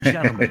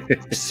Gentlemen,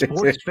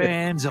 sports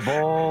fans of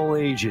all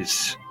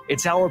ages,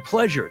 it's our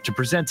pleasure to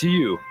present to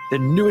you the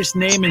newest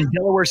name in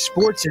Delaware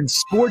sports and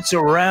sports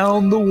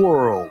around the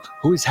world,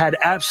 who has had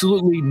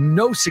absolutely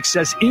no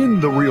success in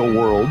the real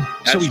world.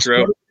 That's so he's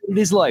true. dedicated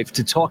his life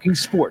to talking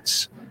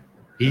sports.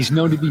 He's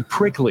known to be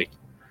prickly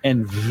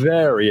and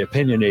very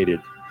opinionated.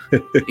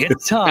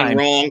 It's time And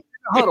wrong. to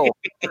Huddle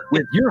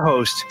with your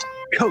host,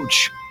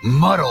 Coach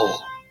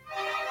Muddle.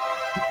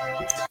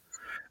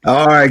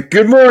 All right.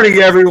 Good morning,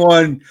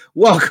 everyone.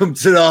 Welcome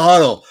to the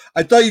Huddle.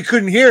 I thought you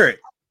couldn't hear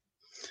it.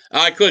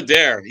 I could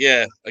dare.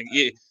 Yeah.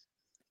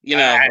 You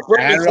know,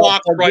 broken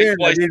clock right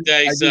twice a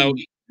day. So,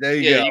 there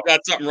you go. You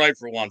got something right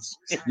for once.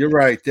 You're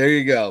right. There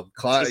you go.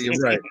 You're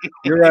right.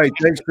 You're right.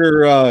 Thanks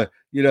for,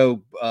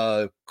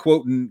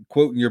 quoting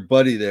your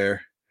buddy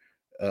there,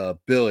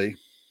 Billy.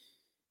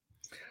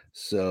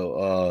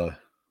 So,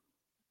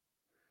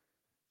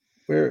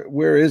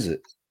 where is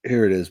it?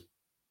 Here it is.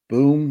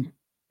 Boom,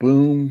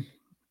 boom.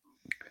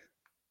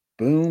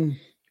 Boom,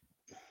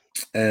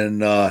 and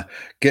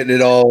getting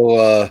it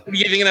all.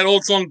 You thinking that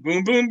old song,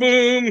 "Boom, Boom,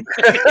 Boom"?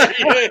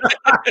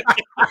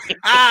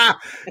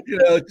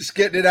 Just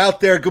getting it out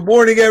there. Good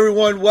morning,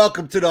 everyone.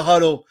 Welcome to the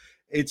Huddle.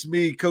 It's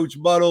me, Coach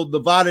Muddle,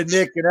 Nevada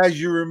Nick, and as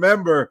you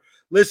remember,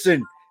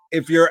 listen,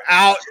 if you're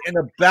out and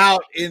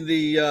about in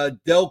the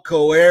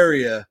Delco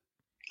area,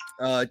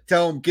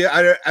 tell them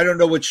I don't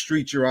know what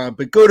street you're on,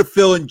 but go to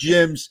Phil and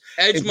Jim's,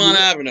 Edgemont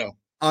Avenue.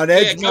 On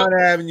Edgemont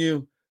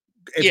Avenue.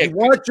 If you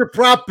want your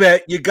prop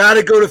bet, you got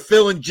to go to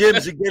Phil and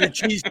Jim's and get a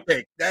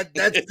cheesesteak. That's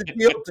the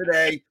deal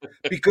today,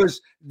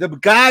 because the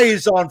guy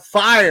is on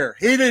fire.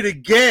 Hit it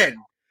again.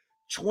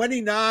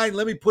 29.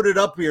 Let me put it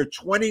up here.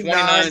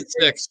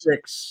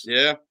 29-6.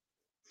 Yeah.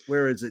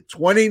 Where is it?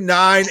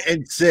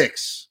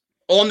 29-6.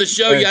 On the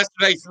show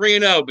yesterday,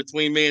 3-0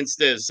 between me and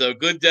Stiz. So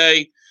good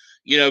day.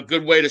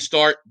 Good way to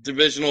start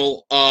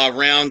divisional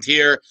round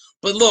here.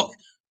 But look,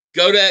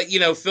 go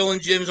to Phil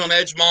and Jim's on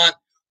Edgemont.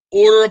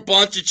 Order a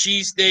bunch of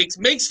cheesesteaks.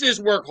 Makes this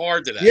work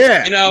hard today.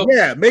 Yeah.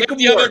 Make them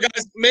the work. Other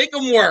guys, make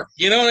them work.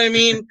 You know what I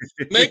mean?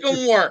 Make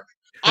them work.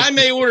 I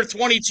may order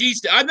 20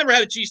 cheesesteaks. I've never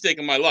had a cheesesteak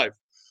in my life.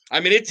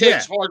 I mean, it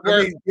takes hard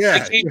work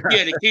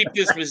to keep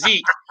this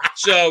physique.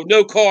 So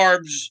no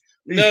carbs,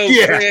 no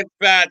trans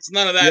fats,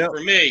 none of that for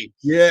me.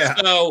 Yeah.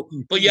 So,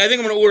 but I think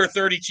I'm going to order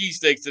 30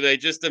 cheesesteaks today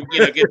just to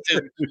get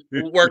to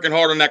working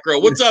hard on that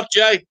grill. What's up,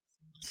 Jay?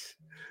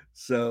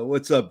 So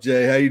what's up,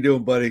 Jay? How you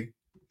doing, buddy?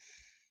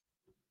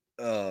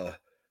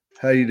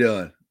 How you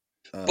doing?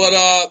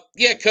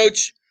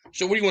 Coach.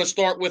 So what do you want to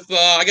start with?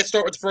 I guess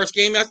start with the first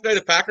game yesterday,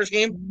 the Packers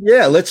game.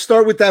 Yeah, let's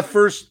start with the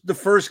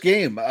first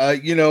game.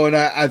 And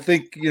I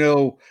think,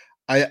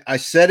 I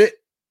said it.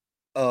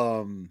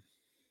 I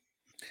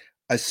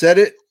said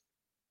it.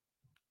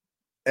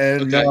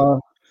 And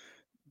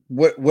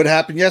what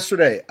happened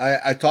yesterday?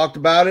 I talked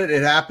about it.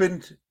 It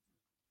happened.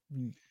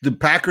 The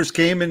Packers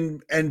came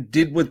and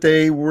did what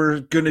they were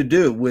going to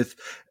do with.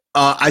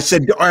 I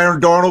said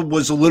Aaron Donald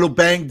was a little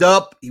banged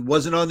up. He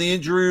wasn't on the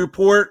injury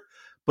report,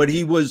 but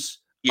he was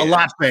a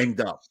lot banged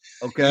up.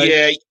 Okay.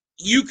 Yeah,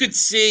 you could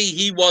see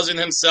he wasn't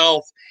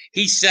himself.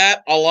 He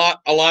sat a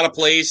lot of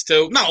plays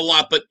too. Not a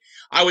lot, but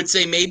I would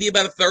say maybe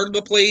about a third of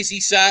the plays he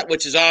sat,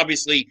 which is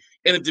obviously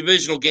in a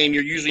divisional game,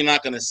 you're usually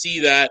not going to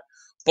see that.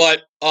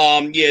 But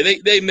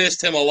they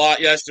missed him a lot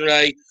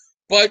yesterday.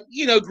 But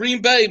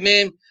Green Bay,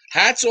 man,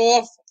 hats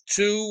off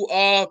to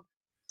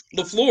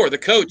LaFleur, the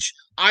coach.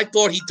 I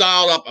thought he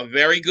dialed up a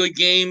very good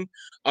game,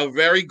 a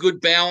very good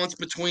balance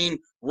between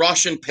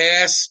rush and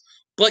pass.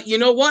 But you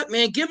know what,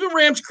 man? Give the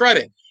Rams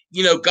credit.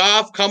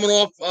 Goff coming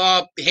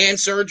off hand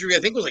surgery, I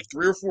think it was like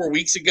 3 or 4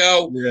 weeks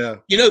ago. Yeah.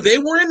 They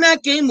were in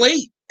that game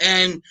late.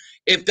 And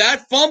if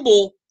that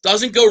fumble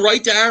doesn't go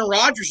right to Aaron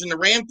Rodgers and the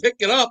Rams pick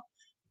it up,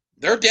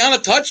 they're down a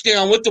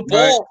touchdown with the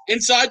ball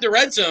inside the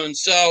red zone.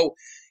 So,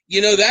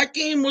 that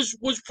game was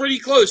pretty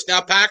close. Now,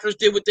 Packers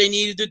did what they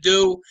needed to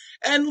do.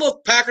 And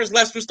look, Packers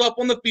left some stuff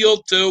on the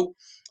field too.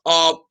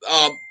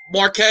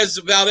 Marquez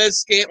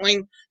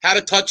Valdez-Scantling had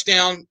a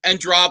touchdown and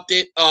dropped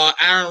it.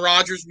 Aaron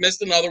Rodgers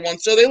missed another one.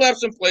 So they left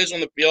some plays on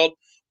the field.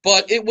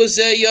 But it was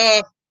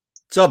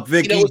what's up,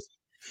 Vicky?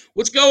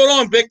 What's going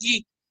on,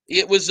 Vicky?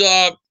 It was,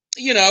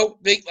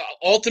 they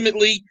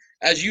ultimately,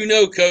 as you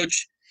know,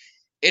 Coach,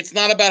 it's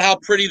not about how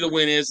pretty the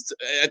win is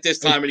at this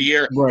time of the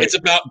year. Right. It's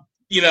about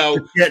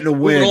getting a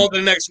win. moving on to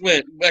the next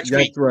week. That's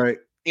right.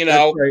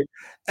 That's right.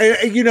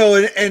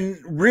 And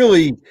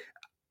really,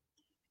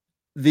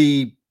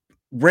 the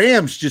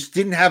Rams just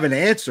didn't have an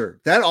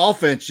answer. That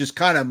offense just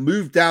kind of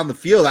moved down the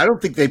field. I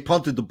don't think they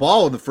punted the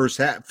ball in the first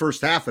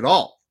half at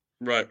all.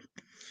 Right.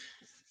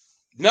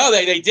 No,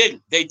 they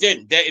didn't. They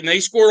didn't. And they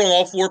scored on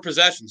all 4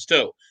 possessions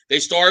too. They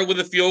started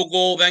with a field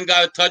goal, then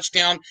got a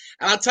touchdown.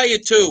 And I'll tell you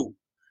too,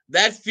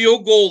 that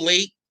field goal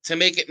late to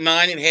make it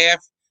 9.5.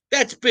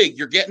 That's big.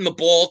 You're getting the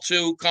ball,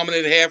 too, coming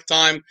at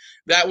halftime.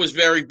 That was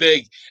very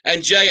big.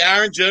 And, Jay,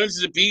 Aaron Jones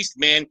is a beast,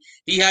 man.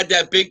 He had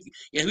that big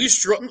 – he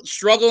was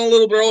struggling a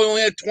little bit early. He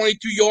only had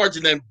 22 yards,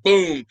 and then,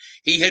 boom,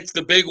 he hits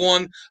the big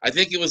one. I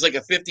think it was like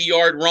a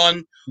 50-yard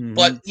run. Mm-hmm.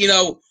 But,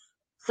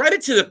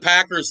 credit to the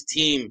Packers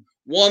team.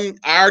 One,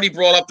 I already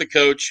brought up the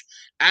coach.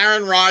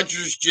 Aaron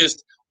Rodgers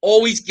just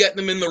always getting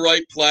them in the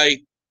right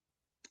play.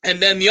 And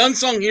then the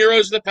unsung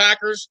heroes of the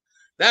Packers,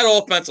 that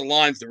offensive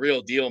line's the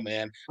real deal,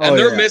 man. And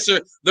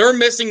they're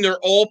missing their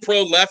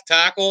all-pro left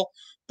tackle.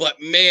 But,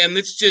 man,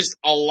 it's just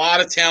a lot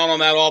of talent on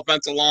that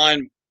offensive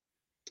line.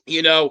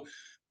 You know,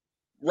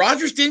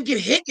 Rodgers didn't get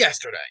hit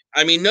yesterday.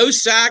 I mean, no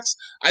sacks.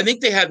 I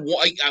think they had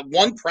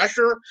one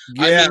pressure.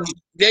 Yeah. I mean,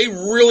 they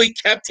really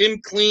kept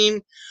him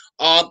clean.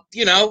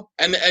 You know,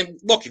 and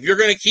look, if you're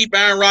going to keep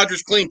Aaron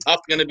Rodgers clean,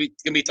 going to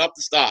be tough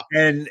to stop.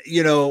 And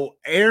you know,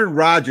 Aaron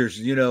Rodgers,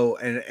 you know,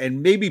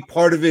 and maybe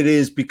part of it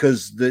is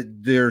because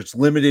there's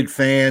limited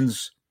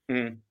fans,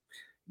 you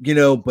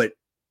know. But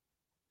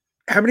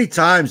how many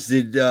times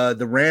did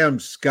the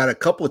Rams got a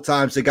couple of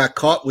times they got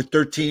caught with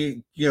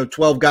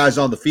 12 guys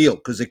on the field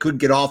because they couldn't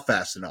get off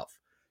fast enough,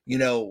 you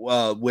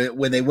know,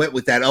 when they went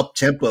with that up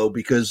tempo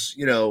because,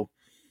 you know,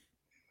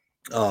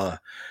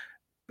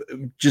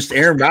 just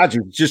Aaron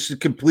Rodgers, just a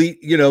complete,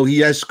 you know, he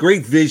has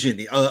great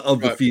vision of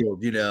the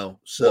field, you know,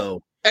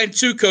 so. And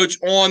two, Coach,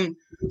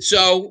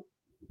 so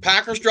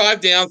Packers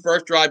drive down,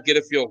 first drive, get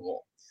a field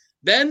goal.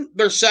 Then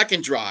their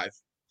second drive,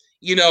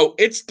 you know,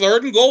 it's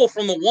 3rd and goal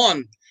from the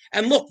 1.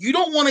 And look, you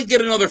don't want to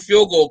get another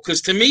field goal because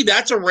to me,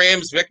 that's a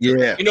Rams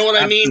victory. Yeah, you know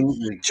what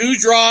absolutely. I mean? 2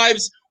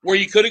 drives where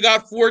you could have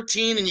got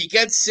 14 and you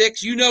get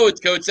 6. You know it,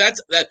 Coach.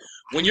 That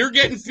when you're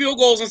getting field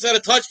goals instead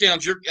of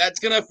touchdowns, that's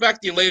going to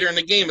affect you later in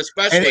the game,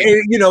 especially.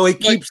 And you know, it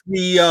keeps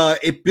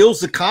it builds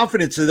the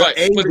confidence of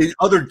the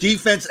other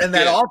defense and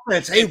that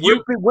offense. Hey,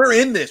 we're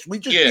in this. We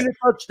just need a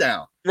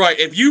touchdown. Right.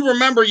 If you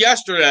remember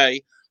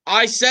yesterday,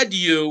 I said to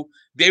you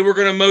they were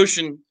going to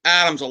motion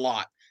Adams a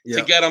lot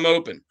to get him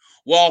open.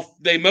 Well,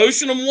 they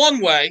motion him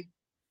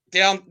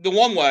down the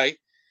one way,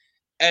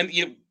 and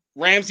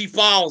Ramsey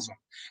follows him.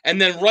 And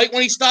then right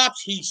when he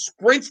stops, he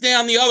sprints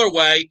down the other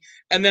way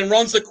and then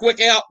runs the quick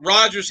out.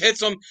 Rodgers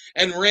hits him,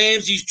 and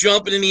Ramsey's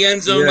jumping in the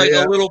end zone like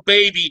a little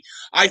baby.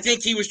 I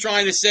think he was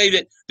trying to say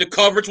that the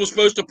coverage was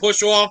supposed to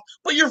push off,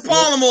 but you're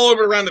following him all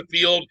over around the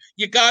field.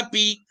 You got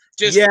beat.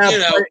 Just, you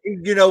know. But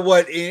you know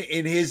what?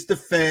 In his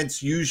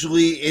defense,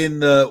 usually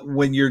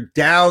when you're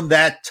down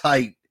that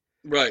tight,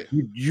 right,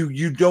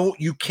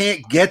 you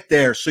can't get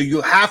there, so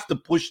you have to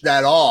push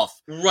that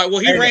off. Right. Well,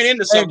 he ran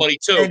into somebody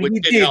too, which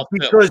didn't help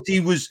because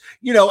he was,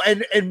 you know,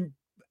 and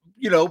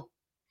you know,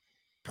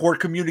 poor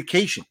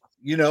communication,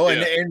 you know,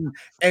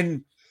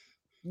 and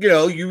you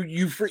know,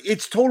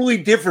 it's totally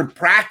different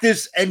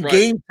practice and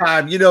game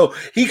time. You know,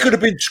 he could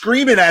have been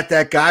screaming at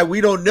that guy. We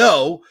don't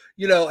know,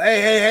 you know,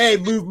 hey,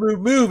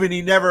 move, and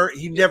he never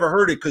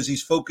heard it because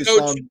he's focused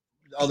on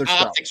other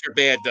stuff. Optics are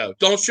bad, though.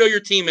 Don't show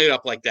your teammate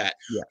up like that.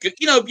 Yeah.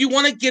 You know, if you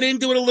want to get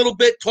into it a little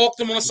bit, talk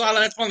to him on the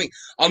sideline. That's funny.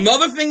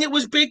 Another thing that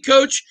was big,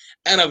 Coach,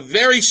 and a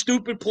very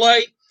stupid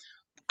play.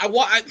 I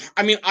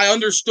mean, I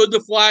understood the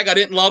flag. I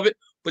didn't love it,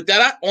 but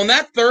on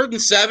that 3rd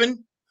and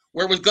 7,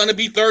 where it was going to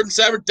be 3rd and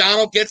 7,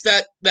 Donald gets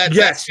that.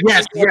 Yes.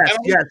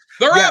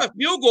 They're out of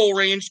field goal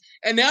range,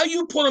 and now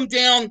you put them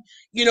down,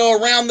 you know,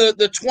 around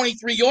the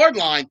 23-yard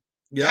line.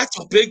 Yep. That's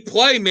a big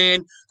play,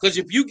 man, because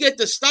if you get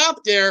the stop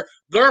there,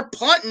 they're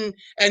punting,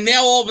 and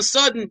now all of a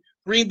sudden,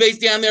 Green Bay's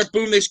down there,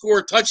 boom, they score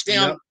a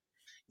touchdown.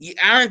 Yep.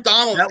 Aaron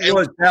Donald.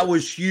 That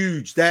was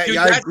huge.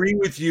 I agree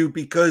with you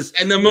because –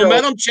 and the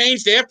momentum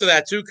changed after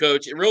that too,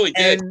 Coach. It really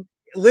did. And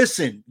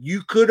listen,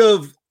 you could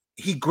have –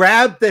 he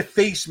grabbed the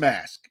face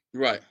mask.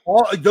 Right.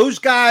 All those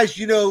guys,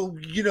 you know,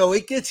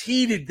 it gets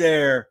heated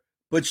there,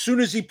 but as soon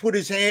as he put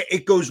his hand,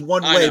 it goes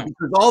one way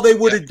because all they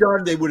would have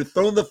done, they would have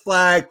thrown the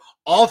flag –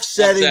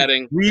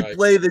 offsetting,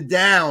 replay the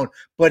down,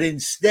 but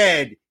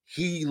instead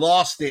he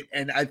lost it.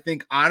 And I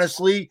think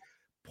honestly,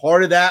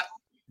 part of that,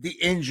 the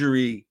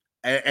injury,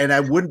 and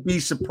I wouldn't be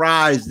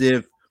surprised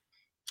if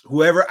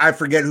whoever, I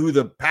forget who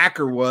the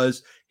Packer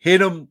was,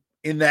 hit him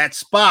in that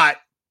spot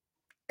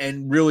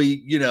and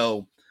really, you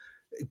know,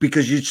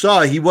 because you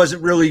saw he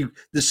wasn't really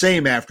the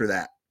same after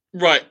that.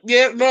 Right.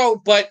 Yeah, no,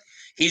 but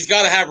he's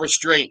got to have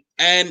restraint.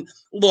 And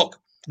look,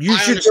 you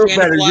should know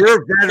better.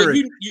 You're a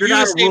veteran. You're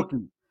not a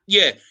rookie.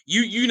 Yeah,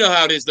 you know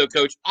how it is, though,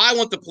 Coach. I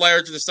want the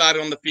players to decide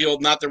on the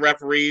field, not the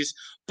referees.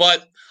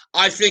 But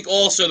I think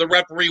also the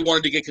referee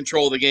wanted to get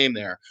control of the game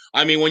there.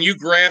 I mean, when you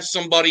grab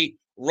somebody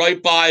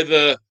right by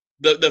the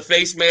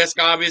face mask,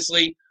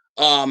 obviously,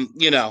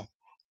 you know,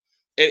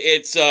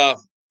 it's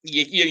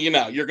you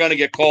know, you're going to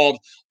get called.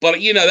 But,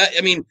 you know, that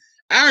I mean,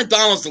 Aaron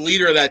Donald's the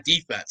leader of that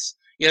defense.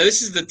 You know,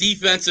 this is the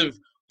defensive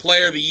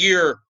player of the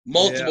year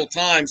multiple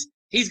times.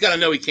 He's got to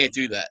know he can't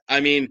do that.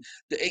 I mean,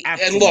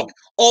 and look,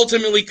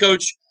 ultimately,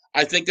 Coach,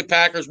 I think the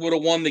Packers would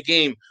have won the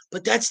game,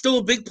 but that's still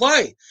a big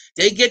play.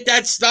 They get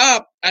that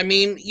stop. I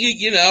mean,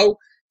 you know,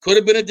 could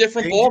have been a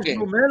different ballgame.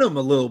 Momentum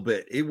a little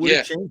bit. It would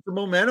have changed the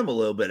momentum a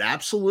little bit.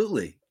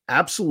 Absolutely.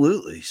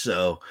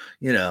 So,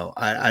 you know,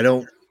 I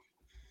don't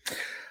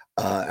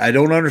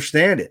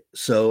understand it.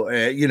 So,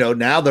 you know,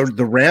 now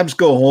the Rams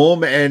go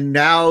home, and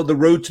now the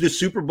road to the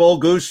Super Bowl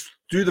goes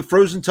through the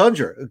frozen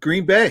tundra of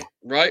Green Bay.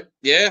 Right.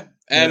 Yeah.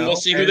 And we'll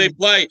see who they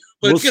play.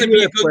 But it's going to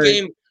be a good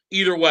game.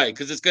 either way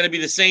because it's going to be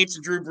the Saints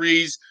and Drew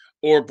Brees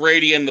or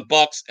Brady and the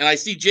Bucks. And I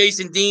see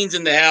Jason Dean's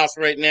in the house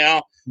right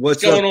now.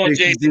 What's going up, on,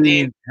 Jason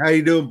Dean? How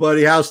you doing,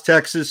 buddy? How's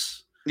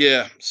Texas?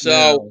 Yeah.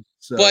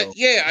 But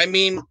yeah, I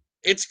mean,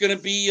 it's going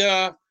to be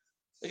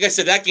like I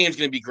said, that game's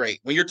going to be great.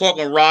 When you're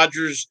talking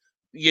Rodgers,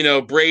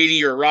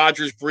 Brady or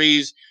Rodgers,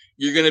 Breeze,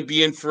 you're going to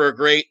be in for a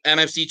great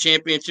NFC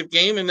Championship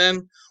game. And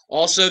then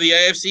also the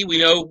AFC, we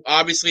know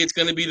obviously it's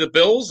going to be the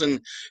Bills, and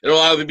it'll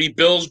either be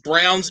Bills,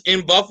 Browns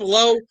in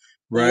Buffalo,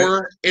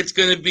 or it's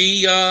going to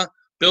be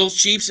Bills,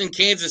 Chiefs in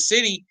Kansas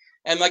City.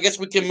 And I guess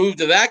we can move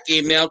to that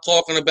game now,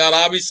 talking about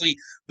obviously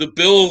the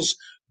Bills'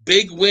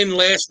 big win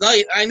last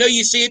night. I know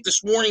you see it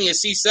this morning, you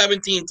see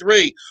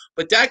 17-3,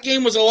 but that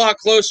game was a lot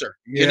closer.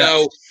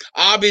 Yeah.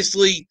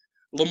 Obviously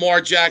Lamar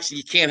Jackson,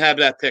 you can't have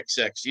that pick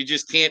six. You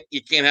just can't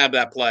have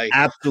that play.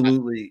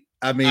 Absolutely.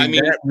 I mean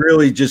that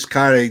really just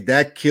kind of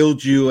that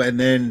killed you, and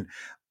then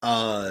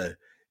but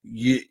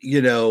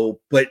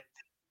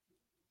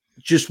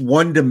just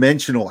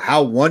one-dimensional,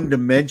 how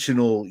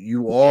one-dimensional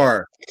you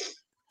are.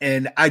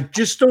 And I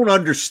just don't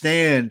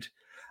understand.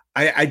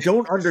 I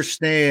don't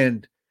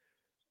understand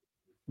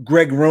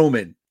Greg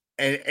Roman,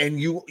 and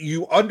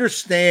you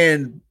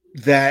understand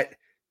that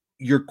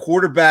your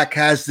quarterback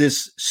has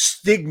this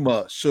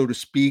stigma, so to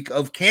speak,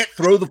 of can't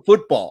throw the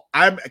football.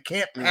 I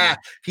can't pass.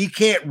 He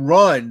can't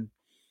run.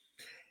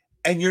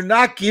 And you're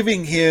not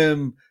giving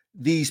him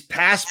these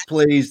pass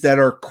plays that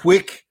are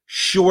quick,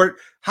 short.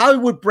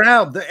 Hollywood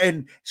Brown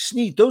and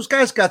Snead, those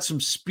guys got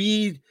some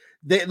speed.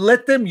 They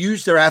let them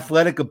use their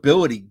athletic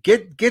ability.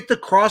 Get the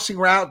crossing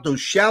route, those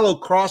shallow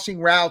crossing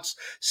routes,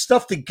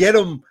 stuff to get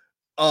them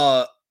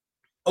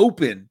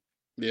open.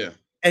 Yeah.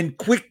 And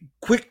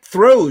quick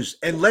throws,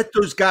 and let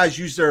those guys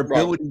use their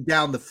ability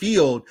down the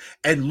field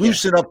and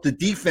loosen up the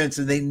defense,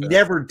 and they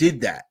never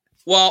did that.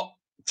 Well,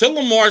 to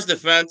Lamar's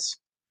defense,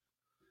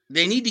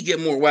 they need to get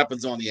more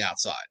weapons on the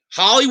outside.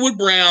 Hollywood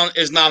Brown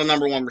is not a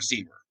number one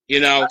receiver,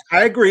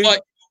 I agree.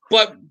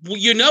 But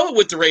it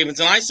with the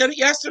Ravens, and I said it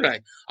yesterday.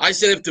 I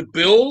said if the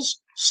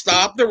Bills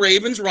stop the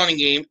Ravens running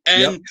game,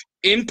 and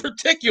in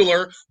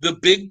particular the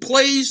big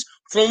plays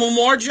from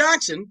Lamar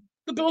Jackson,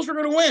 the Bills were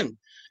going to win.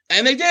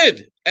 And they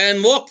did.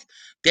 And look,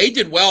 they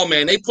did well,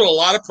 man. They put a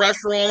lot of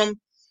pressure on them.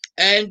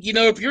 And,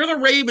 if you're the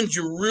Ravens,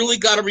 you really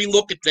got to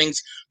relook at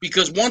things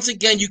because, once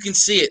again, you can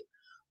see it.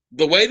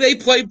 The way they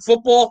played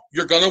football,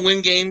 you're going to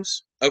win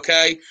games,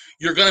 okay?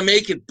 You're going to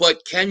make it,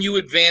 but can you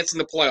advance in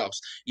the playoffs?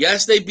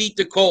 Yes, they beat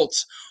the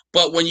Colts,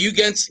 but when you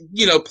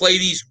play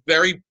these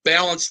very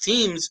balanced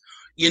teams,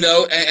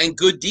 and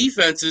good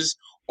defenses,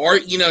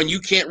 and you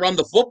can't run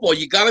the football,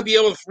 you got to be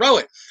able to throw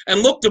it.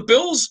 And look, the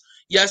Bills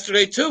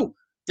yesterday, too.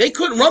 They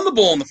couldn't run the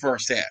ball in the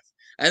first half.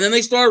 And then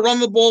they started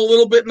running the ball a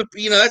little bit.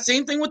 That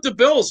same thing with the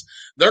Bills.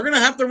 They're going to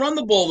have to run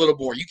the ball a little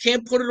more. You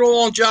can't put it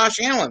all on Josh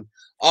Allen.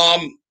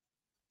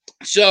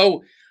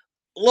 So,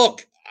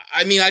 look,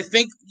 I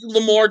think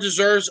Lamar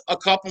deserves a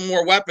couple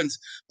more weapons,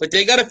 but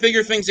they got to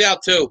figure things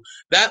out, too.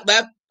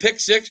 That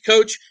pick six,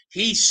 coach,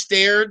 he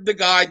stared the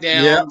guy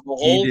down the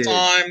whole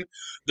time.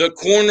 The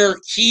corner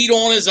keyed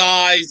on his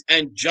eyes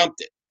and jumped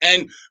it.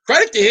 And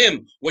credit to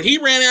him. When he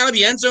ran out of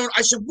the end zone,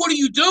 I said, "What are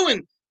you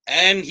doing?"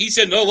 And he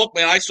said, "No, look,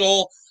 man, I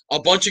saw a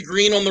bunch of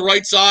green on the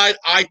right side.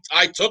 I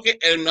took it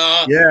and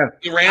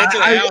he ran into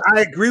the house."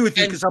 I agree with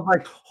you because I'm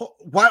like,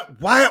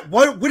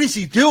 what is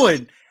he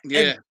doing?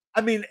 Yeah.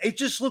 And, it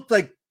just looked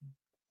like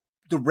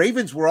the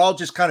Ravens were all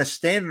just kind of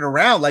standing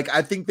around. Like,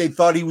 I think they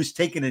thought he was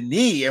taking a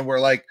knee, and we're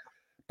like,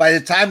 by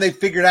the time they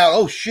figured out,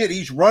 oh shit,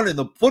 he's running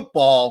the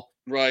football.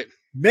 Right.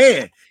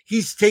 Man,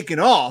 he's taking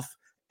off.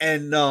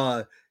 And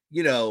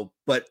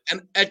but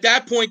and at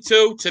that point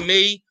too, to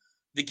me,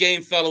 the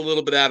game felt a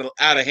little bit out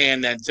of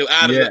hand then too.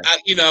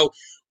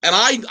 And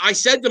I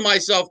said to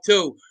myself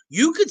too,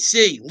 you could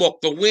see, look,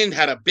 the wind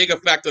had a big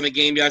effect on the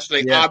game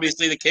yesterday. Yeah.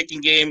 Obviously, the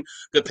kicking game,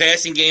 the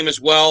passing game as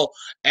well.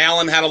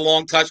 Allen had a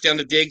long touchdown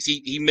to Diggs.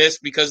 He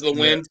missed because of the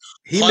wind.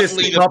 He missed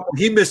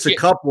a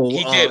couple.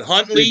 He did.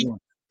 Huntley,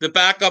 the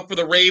backup for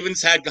the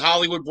Ravens, had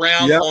Hollywood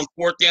Brown on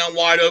fourth down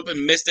wide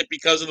open, missed it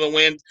because of the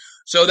wind.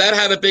 So that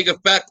had a big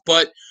effect.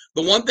 But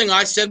the one thing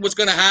I said was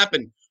going to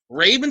happen,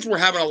 Ravens were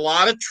having a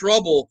lot of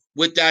trouble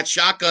with that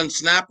shotgun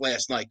snap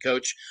last night,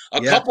 Coach.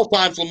 A couple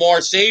times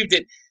Lamar saved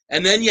it,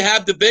 and then you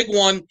have the big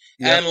one,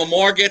 and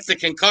Lamar gets the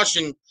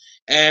concussion,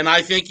 and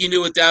I think you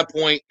knew at that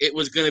point it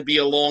was going to be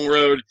a long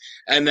road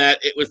and that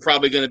it was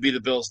probably going to be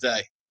the Bills'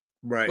 day.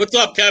 Right. What's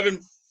up, Kevin?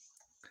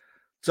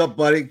 What's up,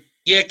 buddy?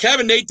 Yeah,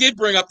 Kevin, they did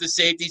bring up the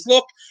safeties.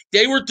 Look,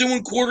 they were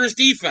doing quarters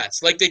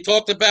defense like they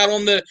talked about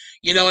on the,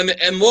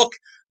 and look,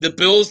 the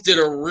Bills did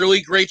a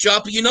really great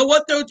job. But you know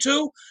what, though,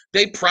 too?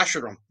 They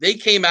pressured them. They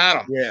came at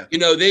them. Yeah.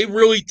 They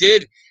really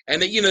did.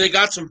 And, they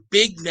got some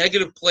big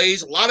negative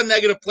plays, a lot of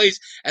negative plays.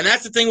 And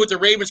that's the thing with the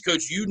Ravens,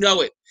 Coach. You know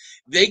it.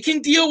 They can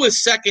deal with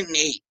 2nd and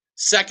 8,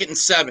 2nd and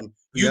 7.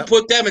 You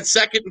put them in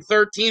 2nd and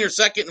 13 or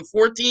 2nd and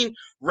 14,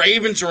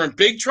 Ravens are in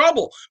big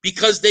trouble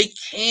because they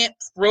can't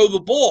throw the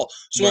ball.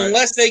 So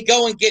unless they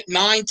go and get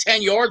 9,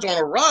 10 yards on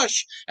a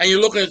rush and you're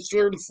looking at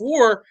 3rd and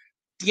 4,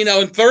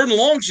 and third and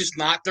long is just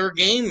not their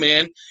game,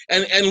 man.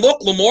 And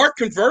look, Lamar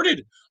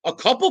converted a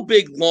couple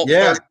big long,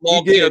 Yeah,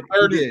 long, he did.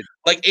 third He did.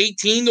 like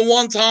 18 to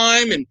one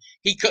time, and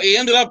he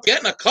ended up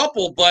getting a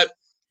couple. But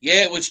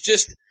yeah, it was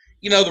just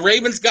the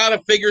Ravens got to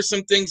figure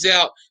some things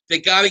out. They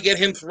got to get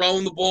him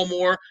throwing the ball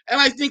more, and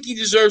I think he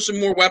deserves some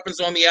more weapons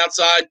on the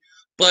outside.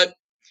 But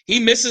he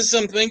misses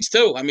some things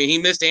too. I mean, he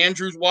missed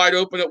Andrews wide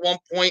open at one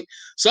point.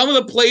 Some of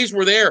the plays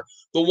were there.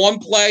 The one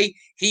play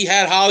he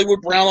had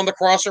Hollywood Brown on the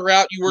crosser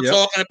route you were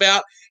talking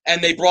about,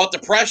 and they brought the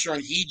pressure,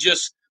 and he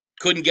just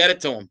couldn't get it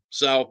to him.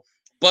 So,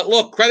 but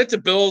look, credit to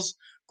Bills.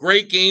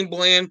 Great game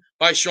plan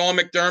by Sean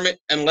McDermott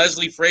and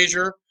Leslie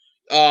Frazier.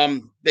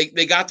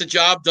 They got the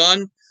job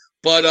done.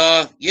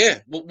 But, yeah,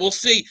 we'll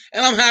see.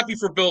 And I'm happy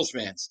for Bills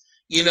fans.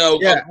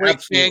 A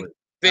great fan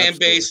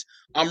base.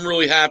 I'm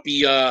really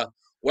happy.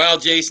 Wow,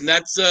 Jason,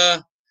 that's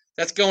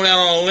going out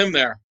on a limb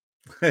there.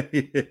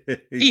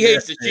 He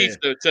hates the Chiefs,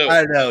 though, too.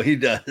 I know, he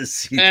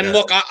does.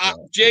 Look,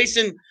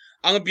 Jason,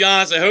 I'm going to be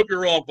honest. I hope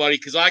you're wrong, buddy,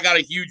 because I got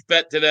a huge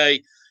bet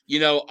today.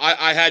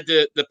 I had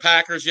the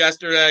Packers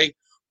yesterday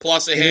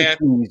plus a half,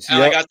 and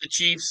I got the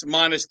Chiefs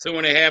minus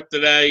 2.5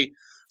 today.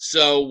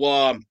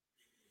 So,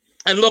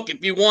 and look,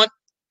 if you want,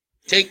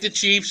 take the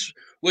Chiefs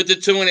with the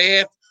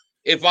 2.5.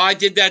 If I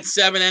did that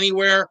 7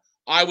 anywhere,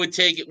 I would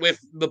take it with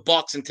the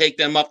Bucs and take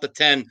them up to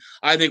 10.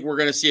 I think we're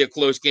going to see a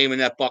close game in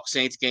that Bucs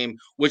Saints game,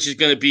 which is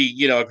going to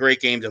be, a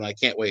great game tonight. I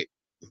can't wait.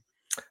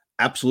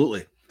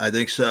 Absolutely. I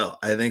think so.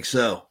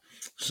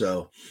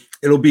 So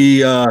it'll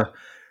be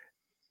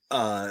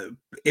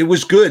it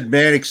was good,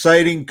 man.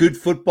 Exciting, good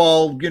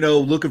football.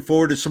 Looking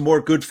forward to some more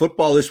good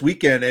football this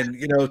weekend. And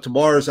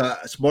tomorrow's a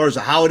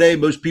holiday.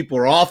 Most people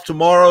are off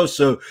tomorrow,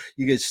 so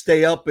you can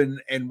stay up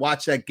and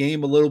watch that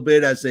game a little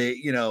bit as they,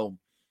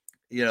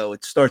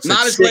 it starts.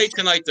 Not as 6. late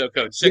tonight, though,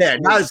 Coach. Yeah,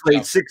 not as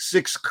late.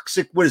 6.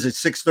 What is it?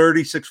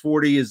 6:30,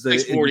 6:40 is the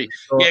 6:40.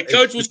 Yeah,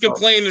 Coach was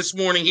complaining this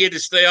morning. He had to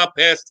stay up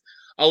past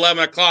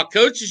 11 o'clock.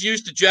 Coach is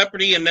used to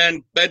Jeopardy and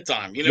then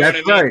bedtime. You know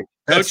That's what I mean? right.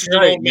 Coach is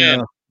an old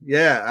man.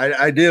 Yeah,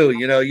 I do.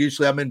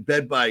 Usually I'm in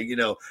bed by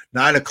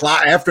 9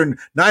 o'clock. After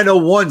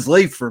 9:01's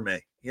late for me.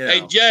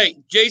 Hey,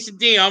 Jason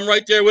Dean, I'm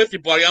right there with you,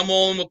 buddy. I'm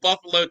all in with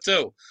Buffalo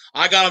too.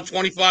 I got them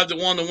 25 to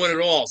 1 to win it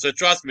all. So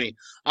trust me,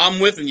 I'm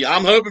with you.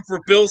 I'm hoping for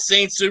Bills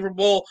Saints Super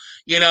Bowl.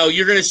 You're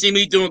going to see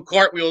me doing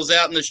cartwheels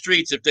out in the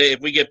streets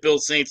if we get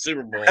Bills Saints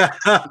Super Bowl.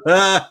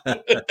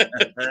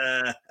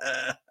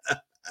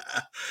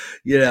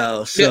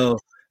 So.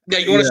 Yeah,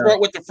 you want to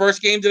start with the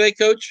first game today,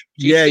 Coach?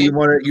 Chiefs game?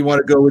 You want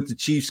to go with the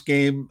Chiefs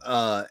game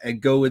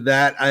and go with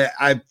that.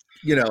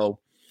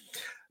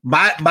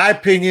 My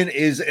opinion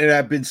is, and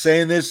I've been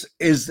saying this,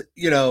 is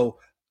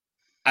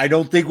I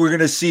don't think we're going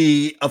to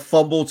see a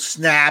fumbled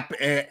snap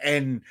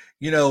and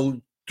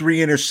 3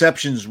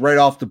 interceptions right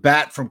off the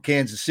bat from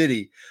Kansas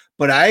City,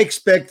 but I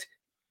expect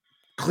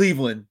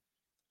Cleveland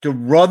to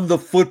run the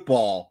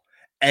football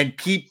and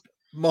keep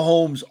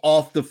Mahomes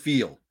off the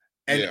field.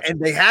 And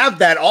they have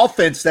that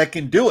offense that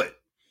can do it.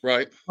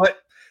 Right. But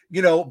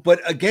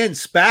again,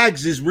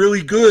 Spags is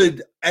really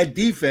good at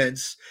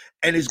defense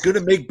and is going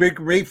to make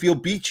Baker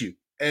Mayfield beat you.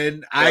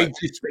 And right.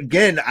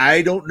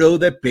 I don't know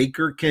that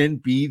Baker can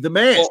be the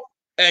man. Well,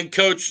 and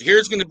Coach,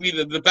 here's going to be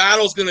the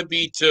battle's going to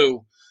be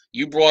too.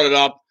 You brought it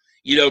up.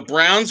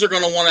 Browns are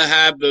going to want to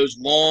have those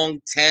long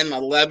 10,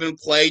 11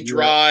 play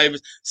drives,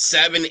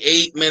 7,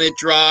 8 minute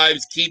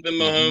drives, keeping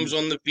Mahomes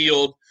on the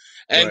field.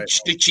 And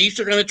the Chiefs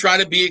are going to try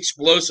to be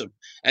explosive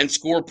and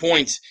score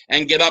points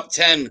and get up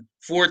 10,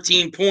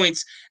 14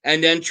 points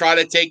and then try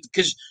to take –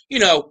 because,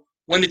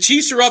 when the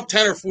Chiefs are up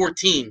 10 or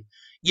 14,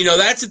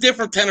 that's a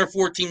different 10 or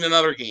 14 than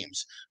other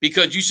games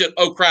because you said,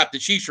 oh, crap, the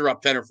Chiefs are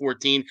up 10 or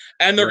 14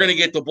 and they're going to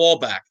get the ball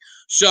back.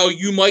 So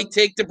you might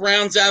take the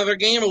Browns out of their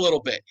game a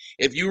little bit.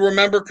 If you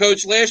remember,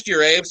 Coach, last year,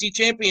 AFC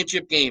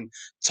Championship game,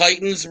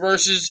 Titans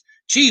versus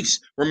Chiefs.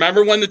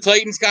 Remember when the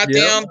Titans got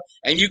down?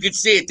 And you could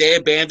see it. They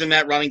abandoned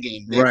that running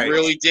game. They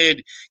really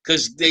did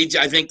because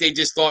I think they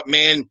just thought,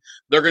 man,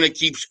 they're going to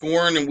keep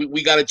scoring and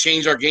we got to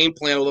change our game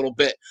plan a little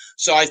bit.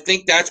 So I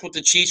think that's what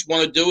the Chiefs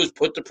want to do is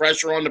put the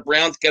pressure on the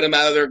Browns, get them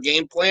out of their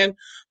game plan.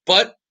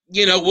 But,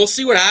 we'll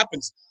see what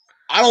happens.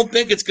 I don't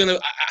think it's going to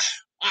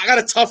 – I got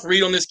a tough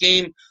read on this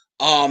game.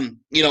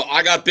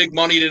 I got big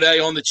money today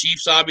on the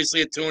Chiefs, obviously,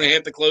 at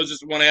 2.5 to close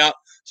this one out.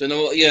 So,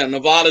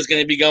 Nevada's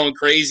going to be going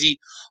crazy.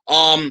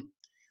 I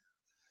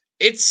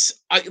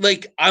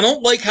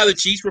don't like how the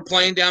Chiefs were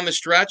playing down the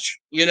stretch,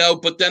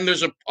 but then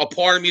there's a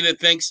part of me that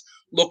thinks,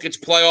 look, it's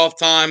playoff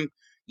time.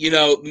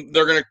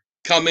 They're going to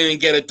come in and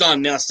get it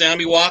done. Now,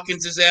 Sammy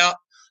Watkins is out.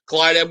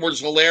 Clyde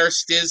Edwards-Helaire,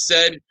 Stiz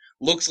said,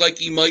 looks like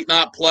he might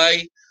not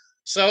play.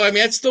 So,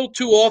 it's still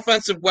 2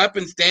 offensive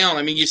weapons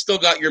down. You still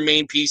got your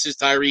main pieces,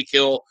 Tyreek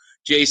Hill,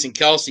 Jason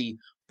Kelsey.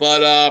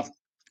 But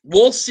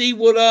we'll see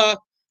what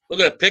look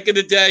at a pick of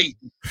the day.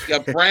 You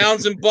got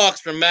Browns and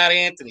Bucks from Matt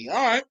Anthony. All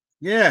right.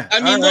 Yeah.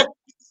 Look,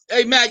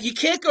 hey, Matt, you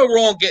can't go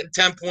wrong getting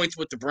 10 points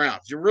with the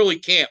Browns. You really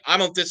can't. I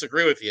don't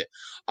disagree with you.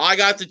 I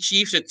got the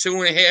Chiefs at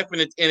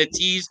 2.5 in a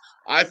tease.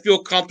 I feel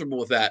comfortable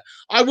with that.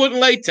 I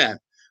wouldn't lay 10.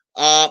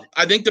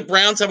 I think the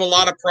Browns have a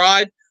lot of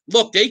pride.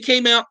 look, they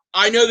came out.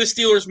 I know the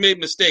Steelers made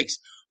mistakes,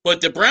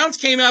 but the Browns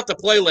came out to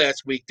play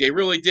last week. They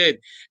really did.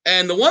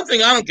 And the one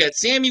thing I don't get,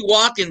 Sammy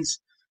Watkins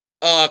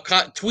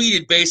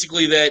tweeted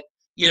basically that,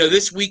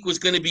 this week was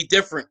going to be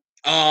different.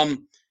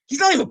 He's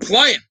not even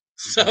playing.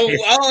 So,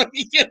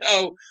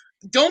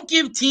 don't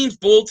give teams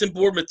bulletin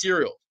board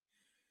material.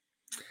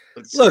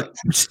 Look,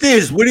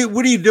 Stiz, what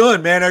are you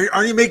doing, man?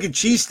 Aren't you making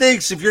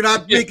cheesesteaks? If you're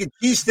not making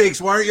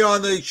cheesesteaks, why aren't you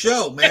on the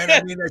show, man?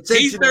 I mean, I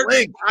sent you the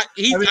link.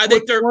 I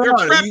think they're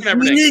prepping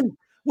everything.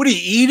 What are you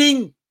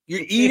eating?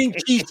 You're eating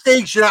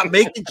cheesesteaks. You're not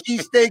making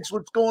cheesesteaks.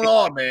 What's going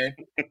on, man?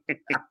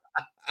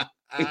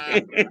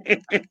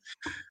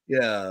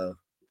 Yeah.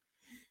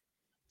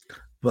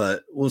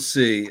 But we'll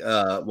see.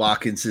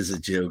 Watkins is a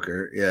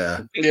joker.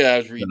 Yeah. Yeah, I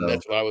was reading.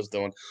 That's what I was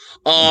doing.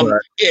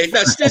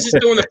 Stiz is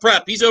doing the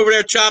prep. He's over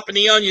there chopping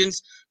the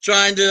onions,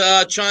 trying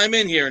to chime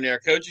in here and there.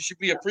 Coach, you should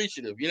be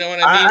appreciative. You know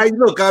what I mean?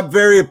 Look, I'm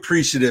very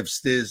appreciative,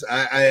 Stiz.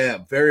 I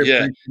am very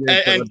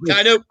appreciative. And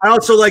kind of, I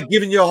also like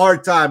giving you a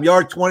hard time. You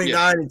are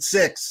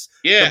 29-6.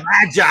 Yeah.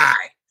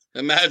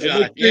 The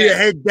Magi. You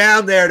head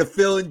down there to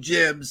fill in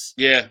gyms.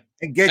 Yeah.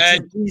 And get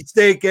your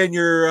cheesesteak and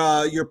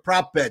your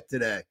prop bet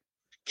today.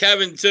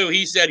 Kevin, too,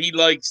 he said he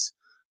likes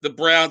the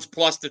Browns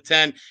plus the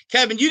 10.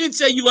 Kevin, you didn't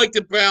say you like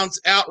the Browns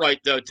outright,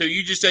 though, too.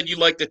 You just said you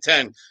like the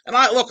 10. And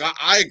I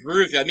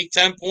agree with you. I think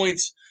 10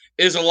 points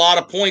is a lot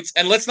of points.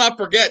 And let's not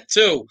forget,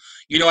 too,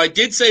 I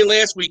did say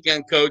last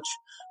weekend, Coach,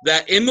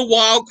 that in the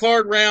wild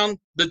card round,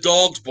 the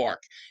dogs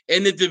bark.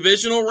 In the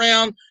divisional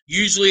round,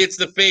 usually it's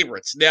the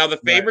favorites. Now, the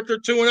favorites are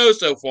 2-0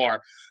 so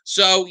far.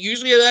 So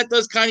usually that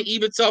does kind of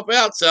even itself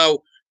out.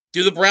 So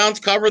do the Browns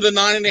cover the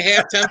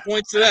 9.5, 10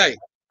 points today?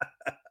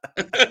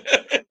 Hey,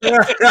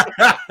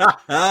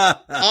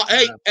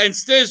 and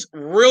Stiz,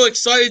 real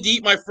excited to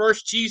eat my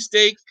first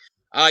cheesesteak.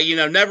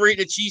 Never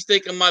eaten a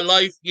cheesesteak in my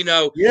life.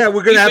 Yeah,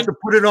 we're gonna have to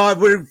put it on.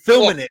 We're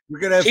filming it. We're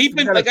gonna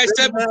like I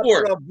said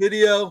before,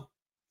 video.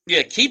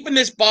 Yeah, keeping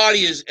this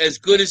body as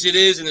good as it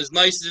is and as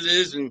nice as it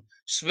is and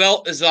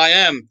svelte as I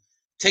am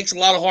takes a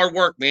lot of hard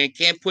work, man.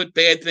 Can't put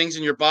bad things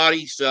in your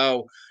body.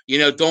 So,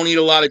 don't eat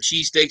a lot of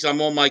cheesesteaks.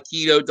 I'm on my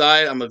keto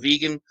diet. I'm a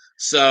vegan.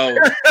 So,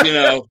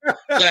 gonna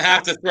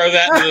have to throw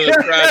that into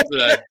the trash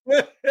today.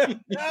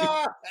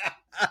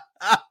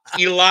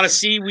 Eat a lot of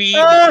seaweed.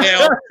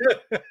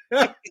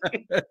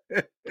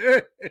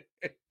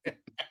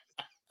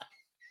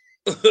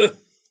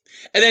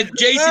 And then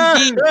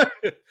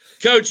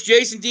Coach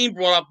Jason Dean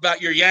brought up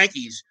about your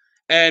Yankees.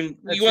 And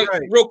you went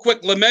real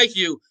quick,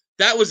 LeMahieu,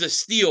 that was a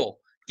steal,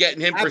 getting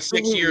him for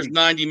 6 years,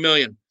 $90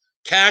 million.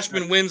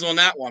 Cashman wins on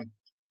that one.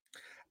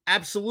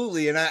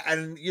 Absolutely.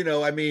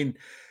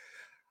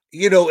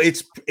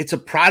 It's a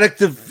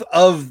product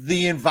of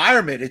the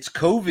environment. It's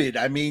COVID.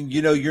 I mean,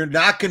 you're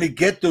not going to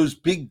get those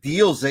big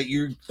deals that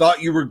you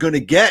thought you were going to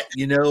get,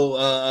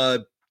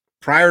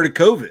 prior to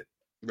COVID.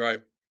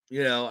 Right.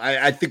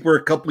 I think we're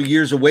a couple of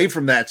years away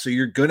from that. So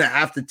you're going to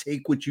have to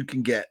take what you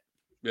can get.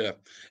 Yeah.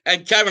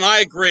 And Kevin, I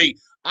agree.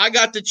 I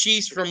got the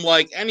Chiefs from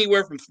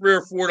anywhere from 3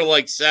 or 4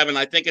 to 7.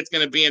 I think it's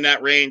going to be in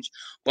that range,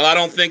 but I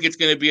don't think it's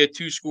going to be a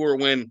 2-score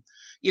win.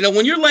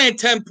 When you're laying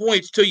 10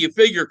 points too, you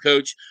figure,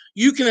 Coach,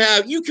 you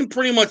can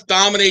pretty much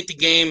dominate the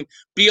game,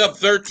 be up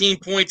 13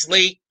 points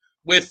late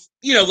with,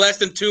 less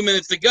than 2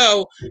 minutes to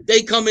go.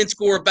 They come in,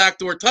 score a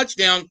backdoor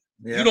touchdown.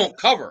 Yeah. You don't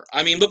cover.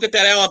 I mean, look at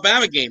that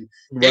Alabama game.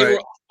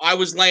 I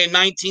was laying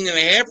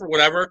 19.5 or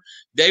whatever.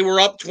 They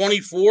were up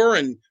 24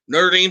 and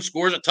Notre Dame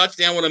scores a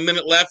touchdown with a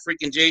minute left.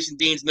 Freaking Jason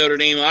Dean's Notre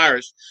Dame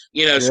Irish,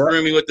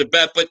 screw me with the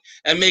bet,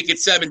 and make it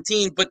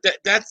 17. But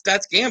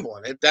that's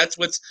gambling. That's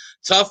what's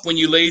tough when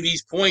you lay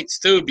these points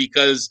too,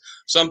 because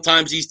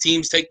sometimes these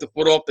teams take the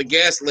foot off the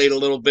gas late a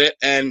little bit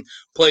and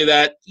play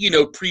that,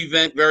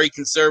 prevent very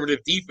conservative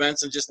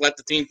defense and just let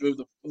the teams move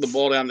the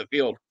ball down the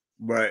field.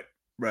 Right.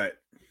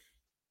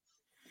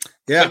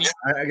 Yeah.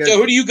 So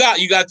who do you got?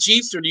 You got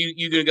Chiefs, or are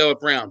you going to go with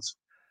Browns?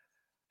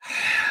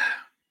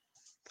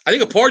 I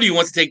think a part of you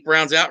wants to take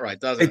Browns outright,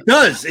 doesn't it?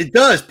 It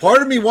does.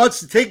 Part of me wants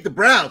to take the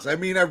Browns. I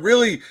mean, I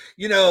really,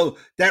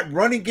 that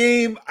running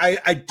game,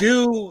 I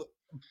do,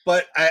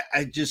 but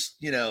I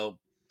just,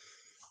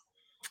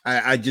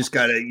 I just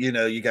got to,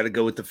 you got to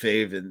go with the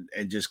fave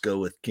and just go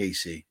with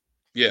KC.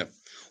 Yeah.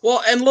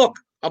 Well, and look,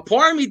 a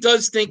part of me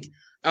does think,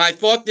 and I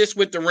thought this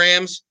with the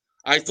Rams,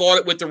 I thought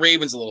it with the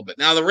Ravens a little bit.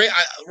 Now, the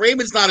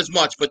Ravens not as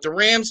much, but the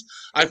Rams,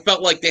 I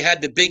felt like they had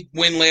the big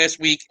win last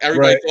week.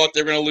 Everybody thought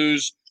they were going to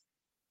lose.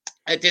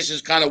 And this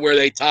is kind of where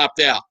they topped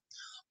out.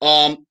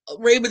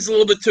 Ravens a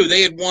little bit too.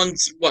 They had won,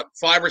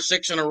 5 or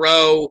 6 in a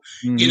row.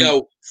 Mm-hmm.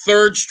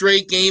 Third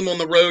straight game on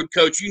the road,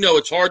 Coach.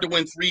 It's hard to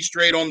win 3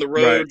 straight on the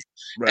road.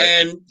 Right.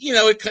 And,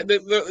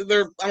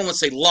 they're I don't want to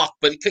say luck,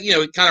 but,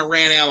 it kind of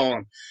ran out on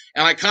them.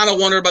 And I kind of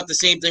wonder about the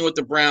same thing with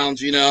the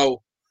Browns,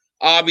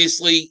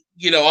 obviously,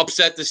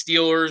 upset the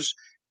Steelers,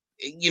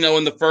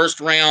 in the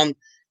first round.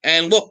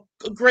 And look,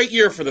 a great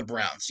year for the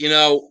Browns,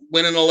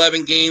 winning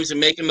 11 games and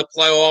making the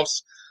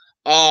playoffs.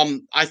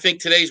 I think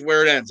today's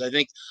where it ends.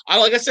 Like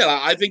I said,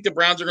 I think the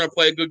Browns are going to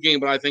play a good game,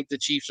 but I think the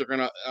Chiefs are going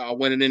to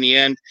win it in the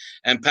end.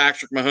 And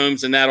Patrick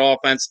Mahomes and that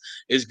offense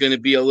is going to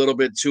be a little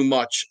bit too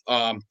much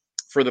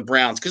for the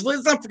Browns. Because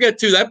let's not forget,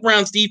 too, that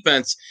Browns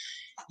defense,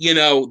 they're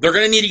going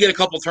to need to get a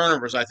couple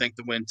turnovers, I think,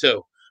 to win,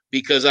 too.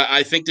 Because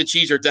I think the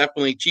Chiefs are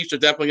definitely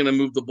going to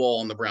move the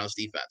ball on the Browns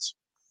defense.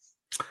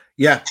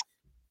 Yeah,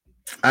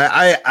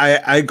 I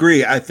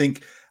agree. I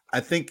think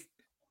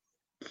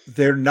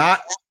they're not.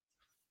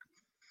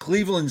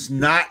 Cleveland's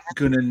not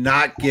going to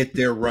not get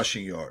their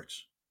rushing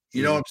yards.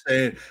 You know what I'm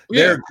saying?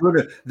 Yeah.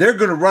 They're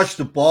going to rush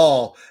the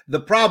ball. The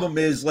problem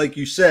is, like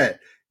you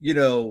said,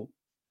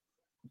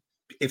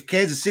 if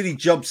Kansas City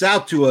jumps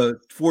out to a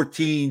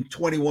 14,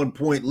 21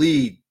 point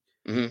lead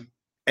and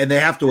they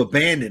have to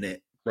abandon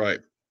it, right?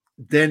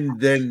 Then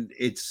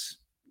it's,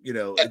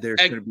 there's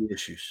going to be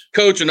issues.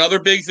 Coach, another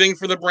big thing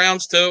for the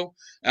Browns too,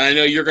 and I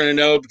know you're going to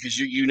know because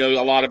you know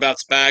a lot about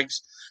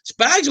Spags.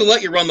 Spags will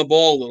let you run the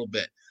ball a little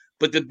bit.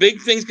 But the big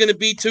thing's going to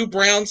be, too,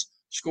 Browns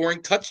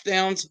scoring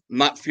touchdowns,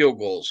 not field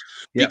goals.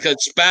 Yep. Because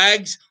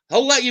Spags,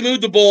 he'll let you move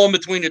the ball in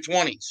between the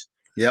 20s.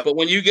 Yep. But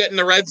when you get in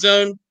the red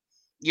zone,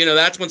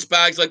 that's when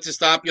Spags likes to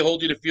stop you,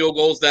 hold you to field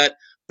goals, that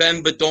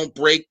bend but don't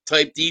break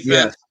type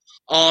defense.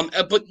 Yes.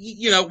 But,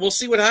 we'll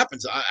see what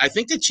happens. I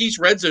think the Chiefs'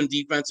 red zone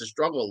defense has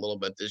struggled a little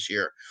bit this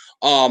year.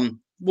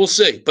 We'll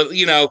see. But,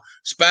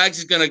 Spags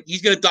is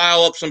he's going to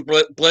dial up some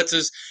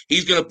blitzes.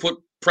 He's going to put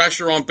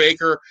pressure on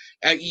Baker,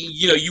 and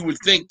you would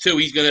think too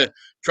he's going to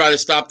try to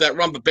stop that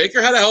run. But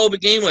Baker had a hell of a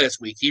game last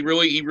week. He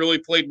really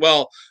played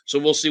well. So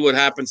we'll see what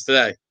happens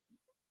today.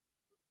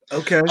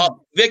 Okay,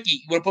 Vicky,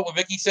 you want to put what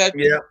Vicky said?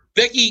 Yeah,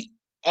 Vicky.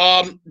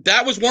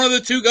 That was one of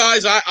the two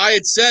guys I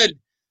had said.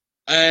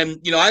 And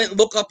I didn't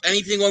look up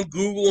anything on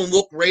Google and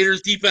look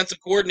Raiders defensive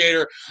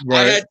coordinator. Right.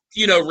 I had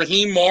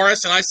Raheem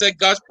Morris, and I said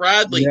Gus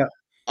Bradley. Yeah.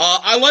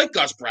 I like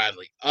Gus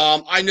Bradley.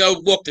 I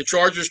know, look, the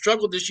Chargers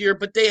struggled this year,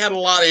 but they had a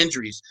lot of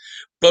injuries.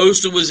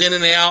 Bosa was in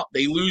and out.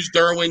 They lose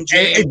Derwin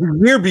James.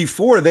 And the year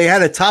before, they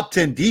had a top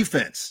 10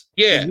 defense.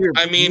 Yeah,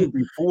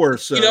 before,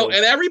 so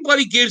and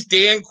everybody gives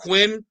Dan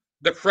Quinn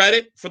the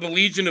credit for the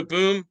Legion of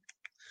Boom.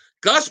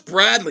 Gus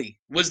Bradley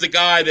was the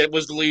guy that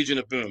was the Legion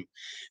of Boom.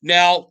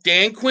 Now,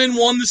 Dan Quinn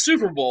won the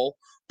Super Bowl,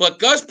 but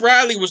Gus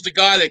Bradley was the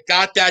guy that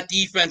got that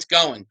defense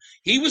going.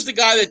 He was the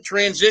guy that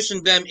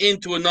transitioned them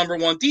into a number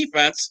one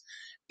defense.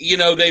 They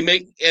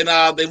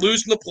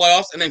lose in the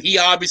playoffs, and then he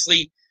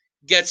obviously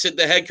gets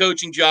the head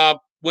coaching job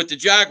with the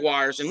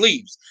Jaguars and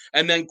leaves.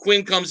 And then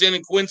Quinn comes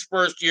in Quinn's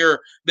first year,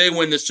 they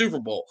win the Super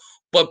Bowl.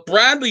 But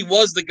Bradley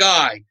was the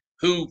guy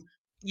who,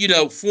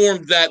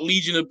 formed that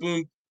Legion of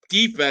Boom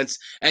defense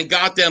and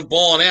got them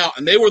balling out.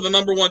 And they were the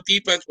number one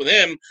defense with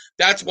him.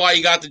 That's why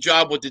he got the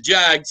job with the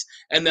Jags.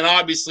 And then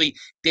obviously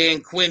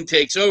Dan Quinn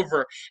takes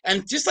over.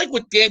 And just like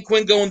with Dan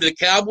Quinn going to the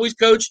Cowboys,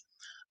 Coach,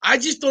 I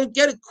just don't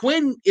get it.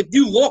 Quinn, if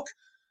you look,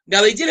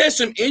 now they did have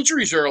some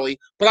injuries early,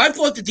 but I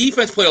thought the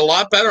defense played a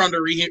lot better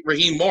under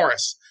Raheem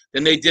Morris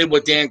than they did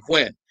with Dan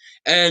Quinn.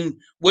 And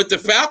with the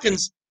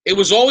Falcons, it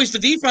was always the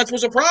defense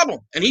was a problem,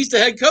 and he's the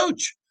head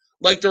coach.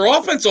 Like their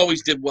offense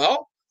always did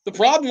well. The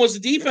problem was the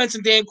defense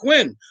and Dan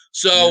Quinn.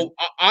 So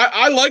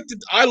I liked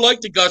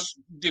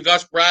the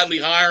Gus Bradley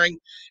hiring.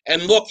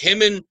 And look,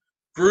 him and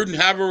Gruden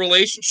have a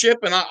relationship,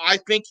 and I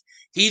think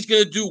he's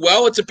going to do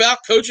well. It's about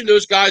coaching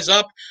those guys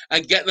up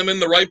and getting them in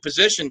the right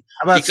position.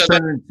 How about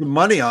spending some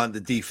money on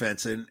the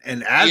defense and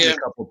adding a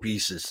couple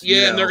pieces?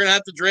 Yeah, and they're going to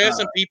have to draft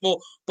some people.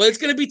 But it's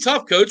going to be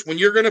tough, Coach. When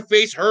you're going to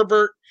face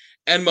Herbert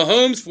and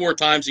Mahomes 4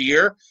 times a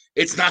year,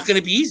 it's not going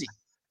to be easy.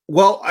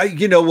 Well,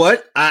 you know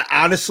what?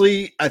 I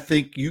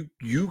think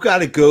you got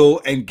to go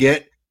and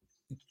get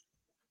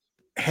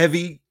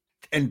heavy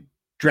and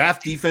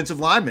draft defensive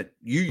linemen.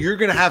 You're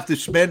going to have to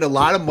spend a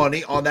lot of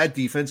money on that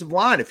defensive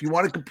line if you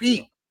want to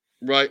compete.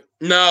 Right.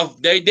 No,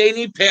 they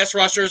need pass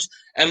rushers.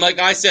 And like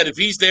I said, if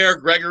he's there,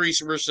 Gregory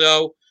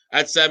Rousseau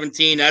at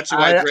 17, that's who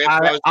I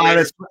draft.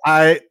 Honestly,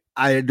 I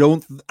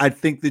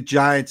think the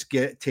Giants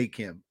take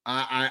him.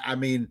 I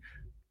mean,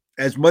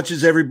 as much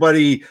as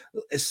everybody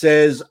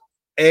says,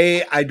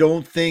 I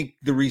don't think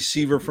the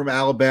receiver from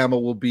Alabama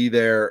will be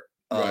there.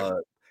 Right.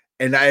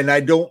 And I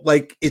don't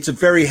like, it's a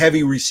very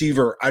heavy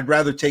receiver. I'd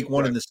rather take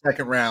one in the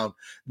second round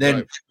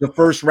than the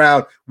first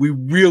round. We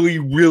really,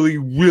 really,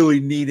 really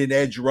need an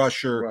edge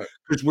rusher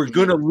because we're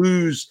going to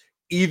lose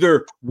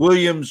either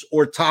Williams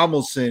or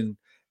Tomlinson.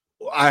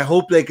 I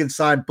hope they can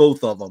sign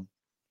both of them.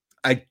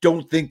 I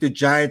don't think the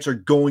Giants are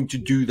going to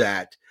do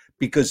that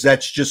because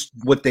that's just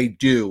what they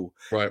do.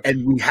 Right.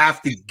 And we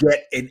have to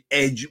get an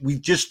edge. We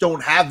just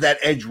don't have that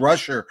edge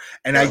rusher.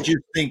 And I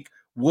just think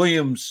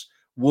Williams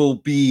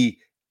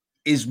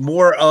is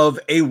more of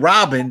a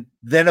Robin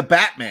than a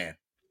Batman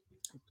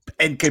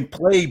and can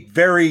play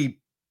very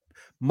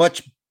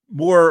much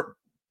more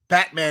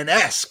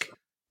Batman-esque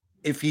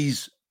if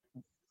he's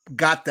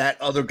got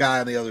that other guy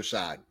on the other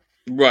side.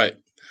 Right.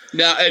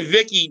 Now, and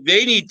Vicky,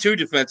 they need 2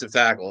 defensive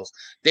tackles.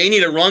 They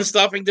need a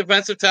run-stuffing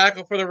defensive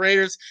tackle for the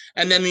Raiders,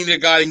 and then they need a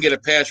guy that can get a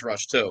pass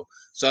rush, too.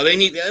 So they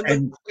need, like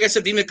I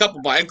said, they need a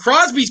couple by. And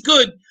Crosby's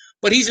good,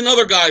 but he's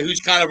another guy who's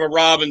kind of a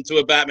Robin to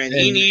a Batman.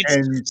 He needs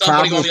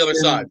somebody on the other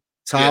side.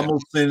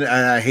 Tomlinson,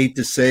 and I hate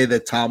to say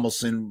that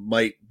Tomlinson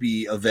might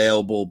be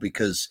available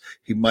because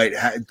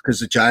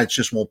the Giants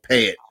just won't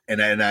pay it,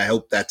 and I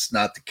hope that's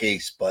not the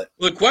case. But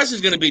the question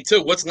is going to be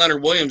too: what's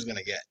Leonard Williams going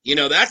to get?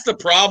 That's the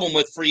problem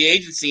with free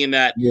agency in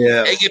that.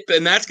 Yeah,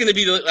 and that's going to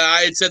be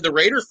I had said the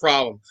Raiders'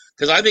 problem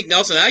because I think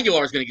Nelson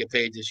Aguilar is going to get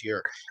paid this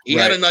year. He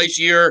had a nice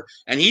year,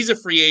 and he's a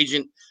free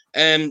agent.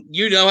 And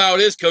you know how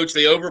it is, Coach.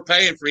 They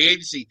overpay in free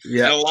agency,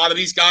 and a lot of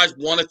these guys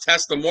want to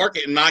test the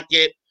market and not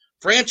get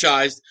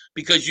franchised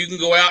because you can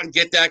go out and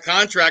get that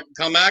contract and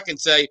come back and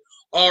say,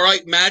 all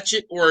right, match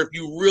it. Or if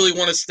you really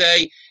want to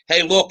stay,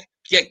 hey, look,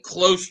 get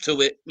close to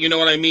it. You know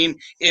what I mean?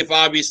 If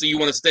obviously you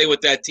want to stay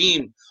with that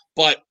team.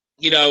 But,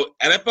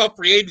 NFL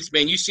free agents,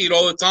 man, you see it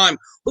all the time.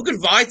 Look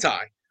at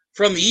Vitae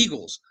from the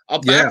Eagles, a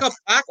backup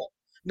tackle.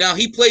 Now,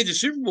 he played the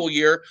Super Bowl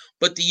year,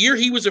 but the year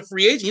he was a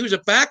free agent, he was a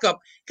backup,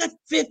 got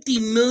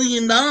 $50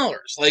 million.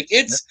 Like,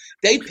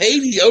 they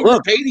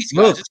overpay these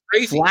guys. It's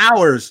crazy.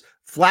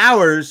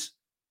 Flowers,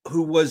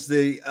 who was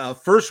the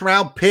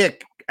first-round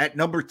pick at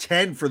number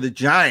 10 for the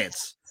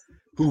Giants,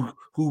 who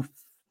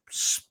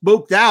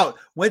smoked out,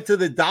 went to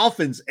the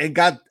Dolphins, and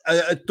got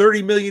a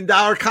 $30 million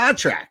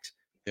contract.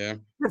 Yeah.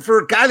 For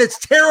a guy that's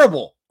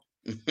terrible.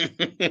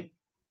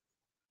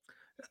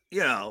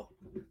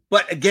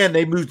 But again,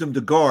 they moved him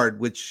to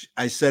guard, which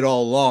I said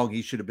all along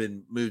he should have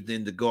been moved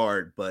into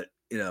guard. But,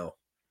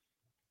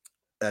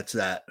 that's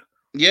that.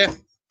 Yeah.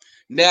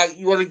 Now,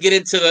 you want to get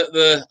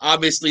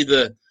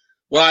into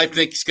what I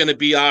think is going to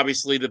be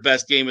obviously the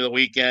best game of the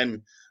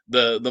weekend,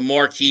 the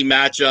marquee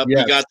matchup.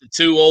 Yes. You got the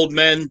two old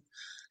men,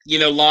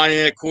 lining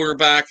at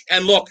quarterback.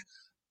 And look,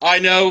 I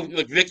know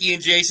Vicky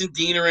and Jason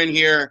Dean are in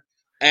here,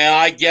 and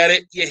I get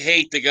it. You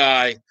hate the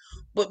guy.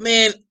 But,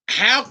 man,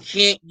 how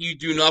can't you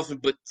do nothing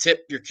but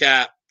tip your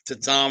cap to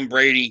Tom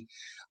Brady?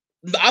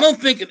 I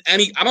don't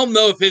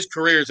know if his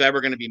career is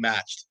ever going to be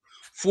matched.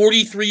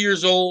 43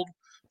 years old,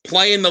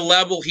 playing the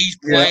level he's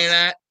playing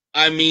at.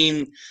 I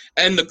mean,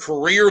 and the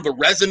career, the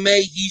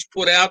resume he's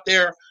put out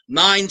there,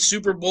 9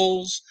 Super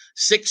Bowls,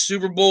 6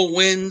 Super Bowl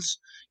wins,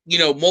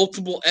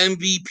 multiple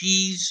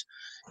MVPs,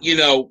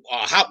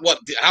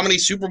 how many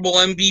Super Bowl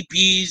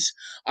MVPs?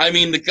 I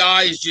mean, the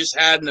guy has just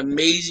had an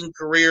amazing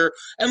career.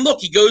 And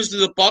look, he goes to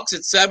the Bucs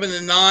at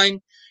 7-9.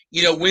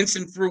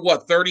 Winston threw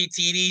 30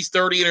 TDs,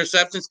 30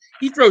 interceptions.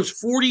 He throws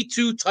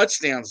 42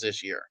 touchdowns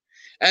this year.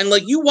 And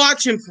you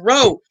watch him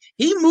throw,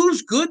 he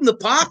moves good in the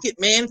pocket,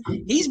 man.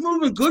 He's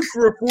moving good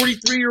for a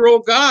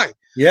 43-year-old guy.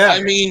 Yeah.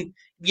 I mean,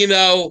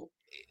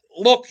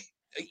 look,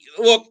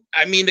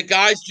 I mean, the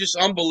guy's just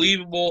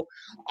unbelievable.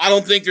 I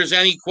don't think there's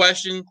any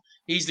question.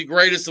 He's the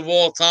greatest of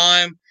all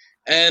time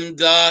and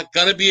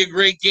going to be a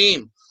great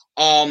game.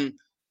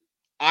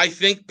 I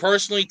think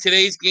personally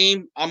today's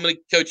game, I'm going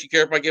to, Coach, you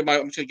care if I'm just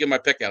going to give my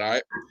pick out, all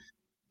right?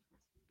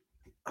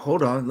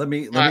 Hold on. Let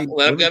me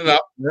get it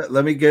up.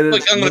 Let me get it.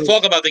 Look, I'm going to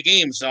talk about the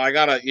game, so I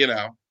got to,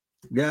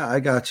 Yeah, I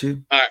got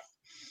you. All right.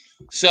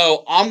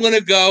 So I'm going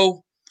to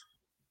go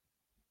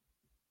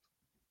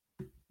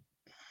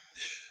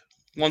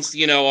once,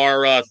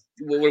 our,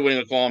 what are we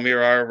going to call him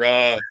here?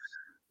 Our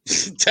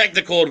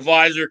technical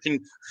advisor can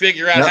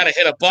figure out how to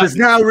hit a button. Because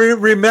now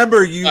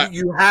remember, you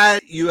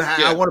had. Yeah.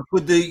 I want to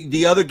put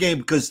the other game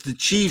because the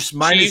Chiefs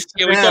minus.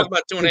 Yeah, we talked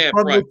about 2.5.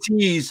 From the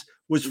tees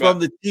was from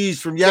the tees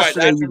from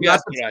yesterday. We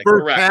got the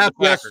first half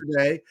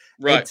yesterday,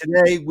 and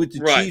today with the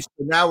Chiefs.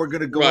 So now we're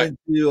going to go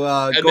into.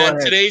 And then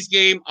today's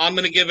game, I'm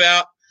going to give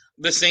out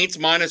the Saints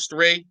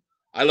 -3.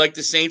 I like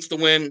the Saints to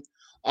win.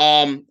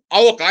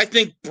 I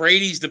think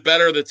Brady's the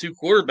better of the two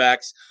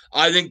quarterbacks.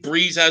 I think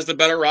Breeze has the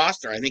better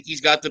roster. I think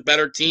he's got the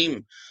better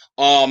team.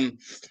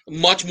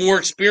 Much more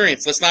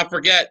experience. Let's not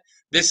forget,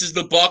 this is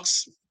the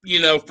Bucs,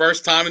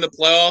 first time in the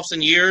playoffs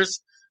in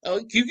years.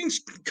 You can,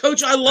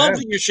 Coach, I love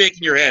that you're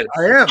shaking your head.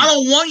 I am. I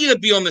don't want you to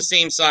be on the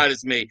same side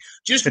as me.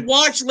 Just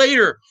watch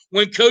later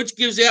when Coach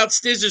gives out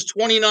Stiz's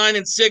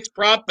 29-6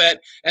 prop bet,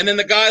 and then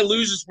the guy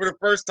loses for the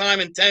first time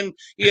in 10.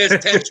 He has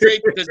 10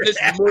 straight because this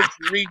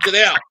reads it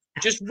out.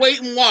 Just wait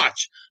and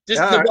watch.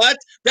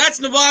 That's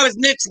Nevada's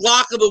Knicks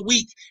lock of the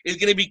week is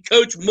going to be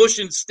Coach Mush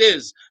and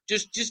Stiz.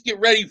 Just get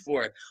ready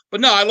for it.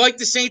 But no, I like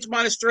the Saints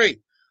 -3.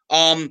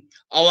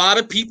 A lot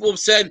of people have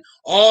said,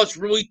 it's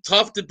really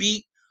tough to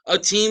beat a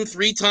team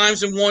 3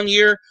 times in 1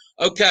 year.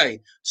 Okay,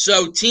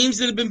 so teams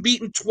that have been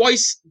beaten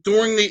twice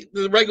during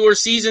the regular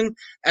season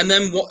and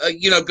then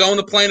going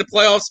to play in the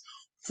playoffs,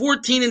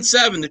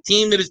 14-7. The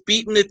team that has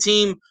beaten the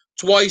team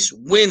twice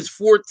wins.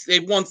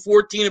 They've won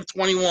 14 of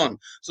 21.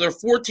 So they're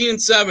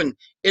 14-7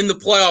 in the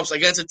playoffs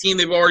against a team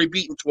they've already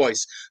beaten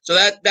twice. So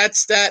that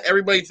stat,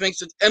 everybody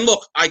thinks it. And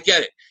look, I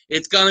get it.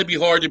 It's going to be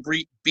hard to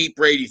beat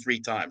Brady 3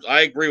 times.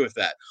 I agree with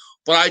that.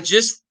 But I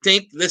just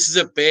think this is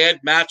a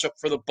bad matchup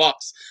for the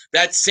Bucs.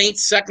 That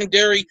Saints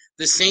secondary,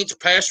 the Saints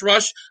pass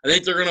rush, I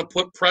think they're going to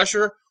put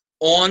pressure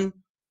on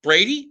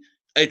Brady.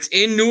 It's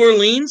in New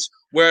Orleans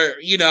where,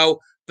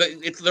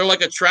 they're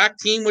like a track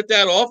team with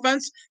that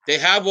offense. They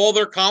have all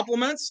their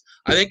complements.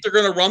 I think they're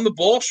going to run the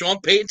ball. Sean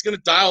Payton's going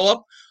to dial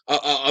up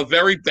a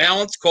very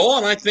balanced call,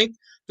 and I think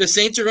the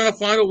Saints are going to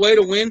find a way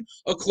to win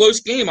a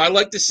close game. I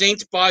like the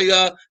Saints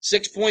by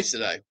 6 points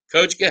today.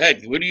 Coach, go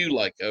ahead. What do you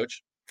like,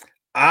 Coach?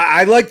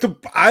 I like the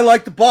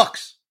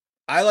Bucks.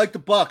 I like the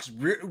Bucks.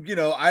 You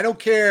know, I don't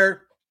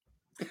care.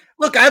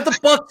 Look, I have the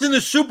Bucks in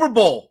the Super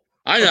Bowl.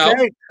 I know.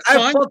 Okay? I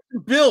have Bucks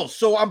and Bills,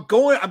 so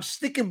I'm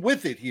sticking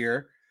with it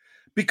here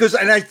because,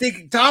 and I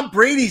think Tom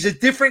Brady's a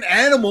different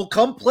animal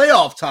come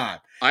playoff time.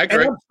 I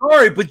agree. And I'm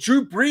sorry, but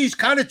Drew Brees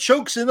kind of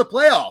chokes in the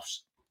playoffs.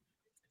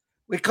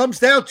 It comes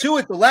down to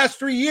it. The last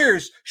 3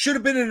 years should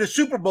have been in the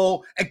Super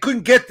Bowl and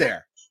couldn't get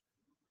there.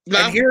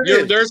 No,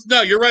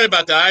 you're right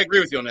about that. I agree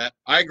with you on that.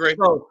 I agree.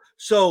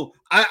 So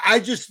I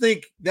just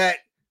think that,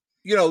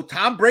 you know,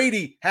 Tom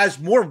Brady has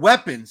more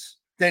weapons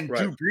than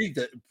Drew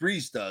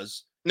Brees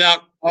does.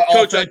 Now,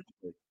 Coach,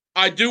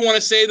 I do want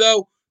to say,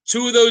 though,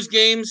 2 of those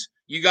games,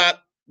 you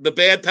got the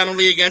bad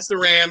penalty against the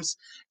Rams,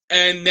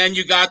 and then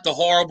you got the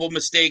horrible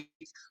mistake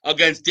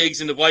against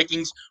Diggs and the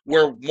Vikings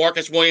where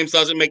Marcus Williams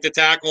doesn't make the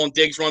tackle and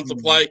Diggs runs the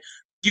play.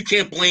 You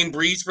can't blame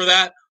Brees for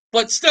that.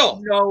 But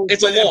still,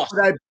 it's a loss.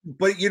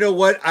 But you know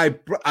what?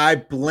 I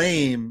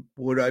blame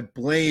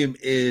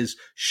is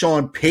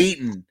Sean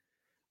Payton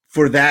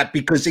for that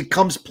because it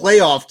comes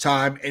playoff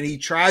time and he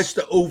tries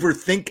to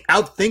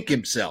outthink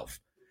himself.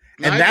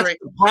 And that's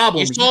the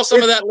problem. You saw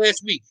some of that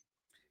last week.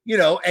 You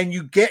know, and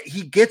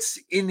he gets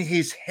in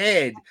his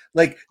head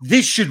like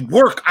this should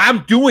work.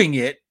 I'm doing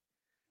it.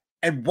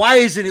 And why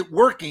isn't it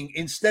working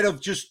instead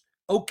of just,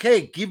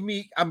 okay,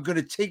 I'm going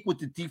to take what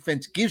the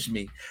defense gives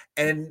me.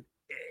 And,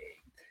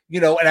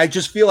 you know, and I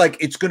just feel like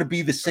it's going to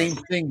be the same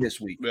thing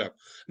this week. Yeah.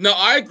 No,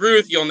 I agree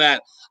with you on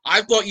that.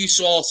 I thought you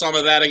saw some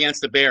of that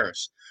against the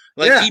Bears.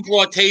 He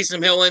brought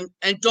Taysom Hill in,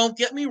 and don't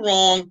get me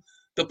wrong,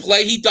 the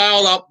play he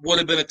dialed up would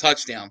have been a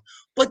touchdown.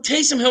 But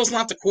Taysom Hill's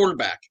not the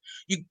quarterback.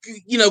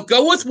 You know,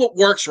 go with what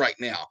works right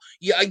now.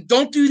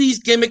 Don't do these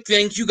gimmick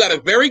things. You got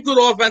a very good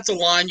offensive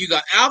line. You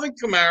got Alvin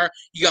Kamara.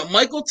 You got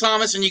Michael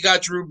Thomas, and you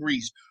got Drew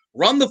Brees.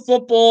 Run the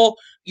football.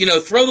 You know,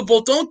 throw the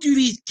ball. Don't do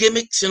these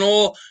gimmicks and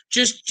all.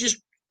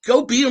 Just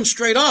go beat them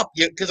straight up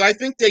because I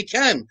think they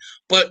can.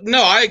 But,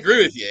 no, I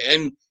agree with you.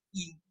 And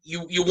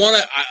you want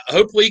to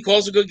hopefully he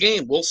calls a good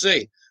game. We'll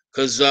see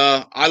because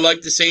I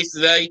like the Saints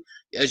today.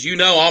 As you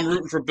know, I'm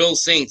rooting for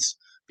Bills Saints.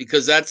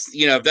 Because that's,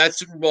 you know, if that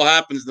Super Bowl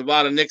happens,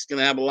 Nevada Nick's going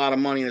to have a lot of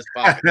money in his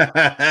pocket.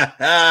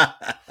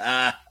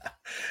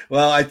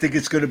 Well, I think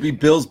it's going to be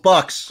Bills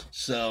Bucks.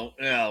 So,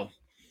 you know,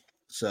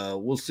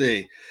 we'll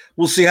see.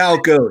 We'll see how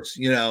it goes,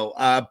 you know.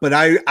 But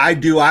I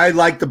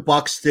like the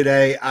Bucks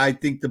today. I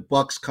think the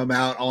Bucks come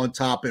out on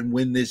top and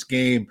win this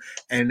game.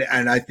 And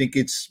I think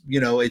it's,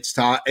 you know, it's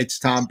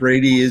Tom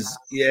Brady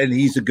and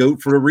he's a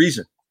GOAT for a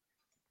reason.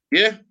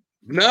 Yeah.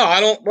 No, I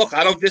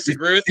don't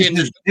disagree with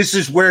you. This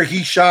is where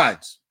he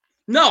shines.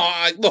 No,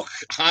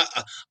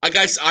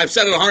 guys, I've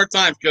said it 100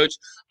 times, Coach.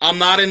 I'm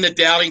not in the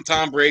doubting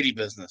Tom Brady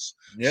business.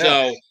 Yeah.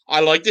 So I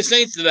like the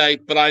Saints today,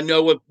 but I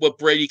know what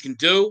Brady can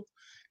do.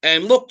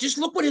 And just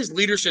look what his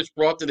leadership's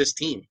brought to this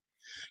team.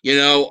 You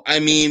know,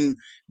 I mean,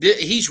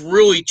 he's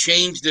really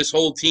changed this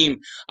whole team.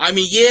 I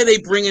mean, yeah, they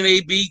bring an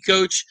AB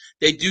coach.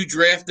 They do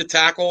draft the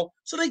tackle,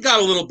 so they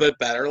got a little bit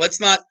better. Let's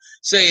not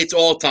say it's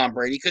all Tom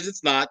Brady because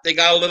it's not. They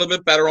got a little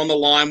bit better on the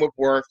line with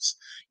Wirfs.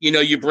 You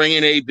know, you bring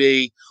in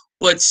AB.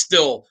 But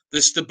still, the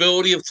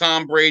stability of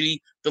Tom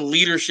Brady, the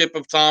leadership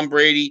of Tom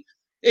Brady,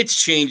 it's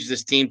changed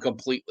this team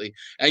completely.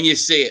 And you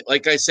see it.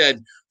 Like I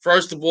said,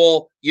 first of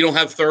all, you don't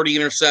have 30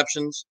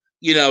 interceptions.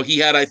 You know, he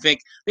had, I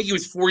think he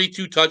was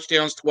 42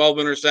 touchdowns, 12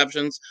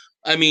 interceptions.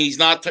 I mean, he's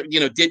not, you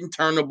know, didn't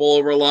turn the ball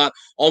over a lot,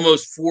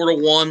 almost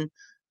 4-to-1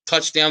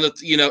 touchdown to,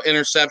 you know,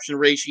 interception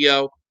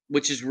ratio,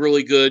 which is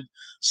really good.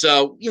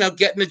 So, you know,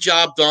 getting the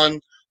job done.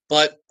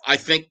 But I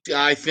think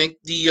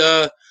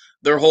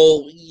their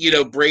whole, you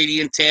know,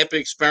 Brady and Tampa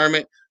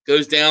experiment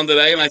goes down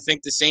today, and I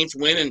think the Saints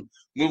win and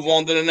move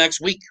on to the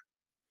next week.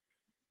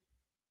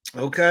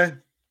 Okay.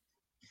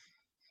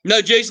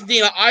 No, Jason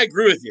Dean, I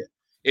agree with you.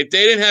 If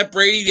they didn't have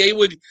Brady,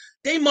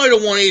 they might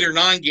have won 8 or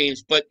 9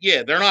 games, but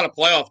yeah, they're not a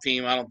playoff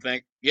team, I don't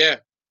think. Yeah,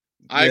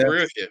 I agree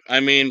with you.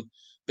 I mean,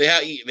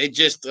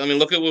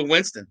 look at with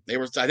Winston.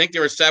 I think they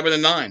were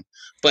 7-9,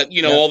 but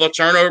you know, all the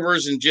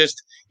turnovers and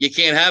just you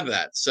can't have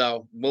that.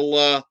 So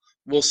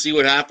we'll see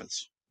what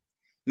happens.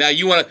 Now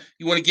you want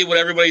to get what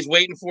everybody's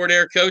waiting for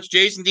there, Coach.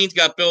 Jason Dean's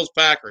got Bills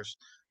Packers.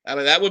 I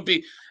mean, that'd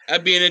be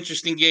an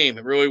interesting game.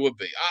 It really would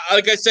be.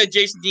 Like I said,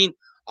 Jason Dean,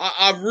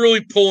 I'm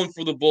really pulling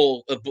for the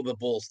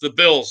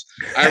Bills.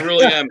 I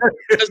really am.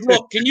 Because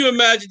look, can you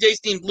imagine Jason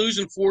Dean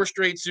losing 4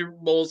 straight Super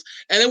Bowls?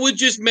 And it would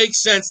just make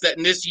sense that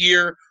in this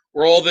year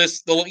where all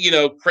this, you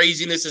know,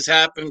 craziness has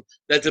happened,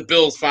 that the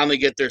Bills finally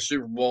get their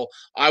Super Bowl.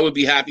 I would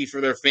be happy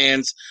for their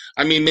fans.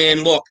 I mean,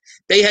 man, look,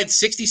 they had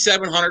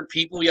 6,700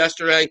 people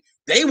yesterday.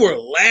 They were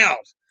loud.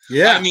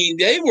 Yeah. I mean,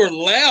 they were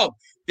loud.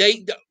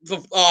 The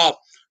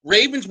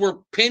Ravens were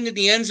pinned in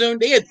the end zone.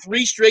 They had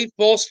 3 straight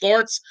false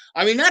starts.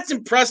 I mean, that's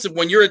impressive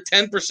when you're at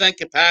 10%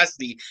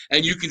 capacity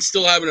and you can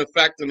still have an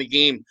effect on the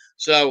game.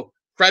 So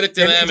credit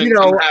to them. You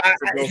know,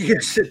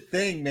 here's the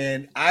thing,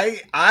 man.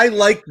 I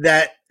like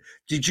that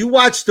Did you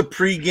watch the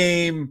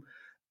pregame?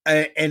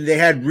 And they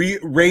had Ray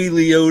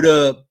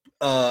Liotta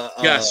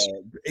Yes.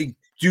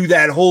 Do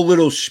that whole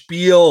little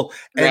spiel,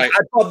 and Right. I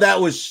thought that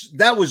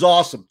was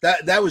awesome.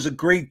 That was a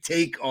great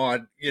take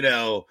on,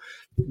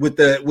 with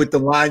the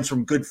lines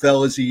from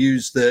Goodfellas. He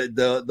used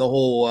the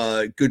whole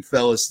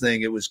Goodfellas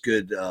thing. It was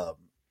good. No,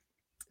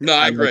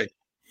 I agree.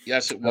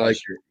 Yes, it I like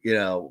was.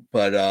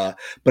 it,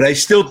 but I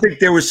still think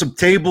there were some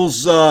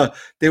tables.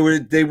 They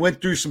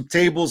went through some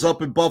tables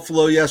up in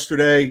Buffalo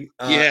yesterday.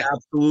 Yeah.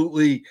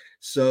 Absolutely.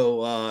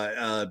 So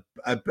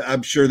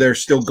I'm sure they're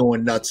still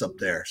going nuts up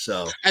there.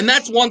 So, and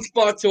that's one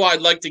spot too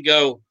I'd like to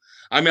go.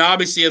 I mean,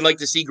 obviously, I'd like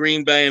to see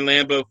Green Bay and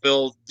Lambeau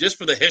filled just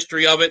for the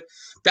history of it.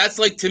 That's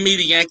like, to me,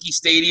 the Yankee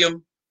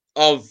Stadium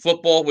of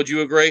football. Would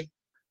you agree?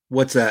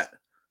 What's that?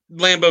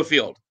 Lambeau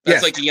Field.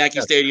 That's like the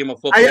Yankee Stadium of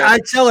football. I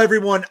tell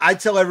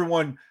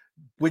everyone,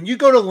 when you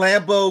go to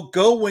Lambeau,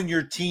 go when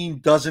your team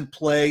doesn't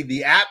play.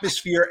 The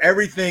atmosphere,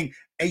 everything,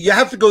 and you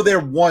have to go there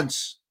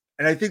once.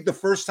 And I think the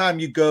first time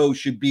you go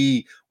should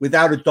be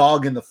without a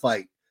dog in the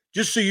fight,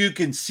 just so you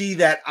can see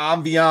that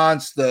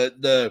ambiance,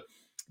 the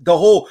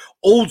whole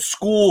old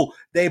school.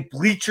 They have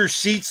bleacher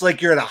seats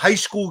like you're at a high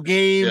school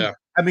game. Yeah.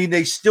 I mean,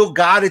 they still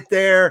got it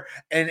there,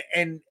 and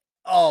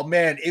oh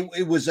man,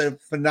 it was a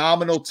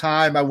phenomenal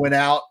time. I went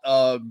out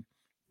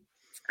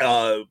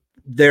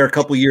there a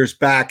couple years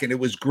back, and it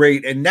was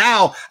great. And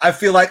now I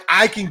feel like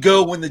I can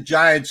go when the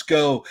Giants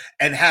go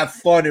and have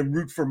fun and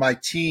root for my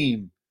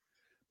team,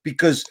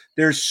 because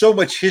there's so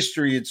much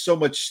history and so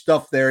much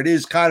stuff there. It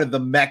is kind of the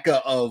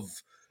mecca of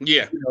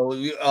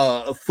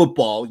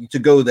football to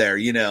go there.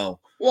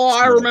 Well,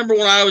 I remember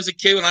when I was a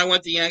kid when I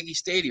went to Yankee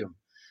Stadium,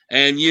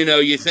 and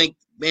you think,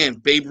 man,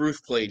 Babe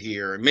Ruth played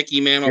here, and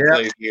Mickey Mantle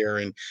played here,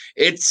 and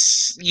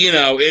it's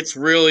it's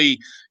really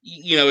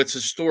it's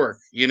historic.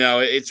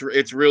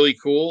 It's really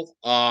cool.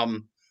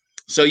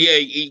 So yeah,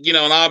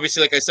 and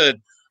obviously, like I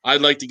said,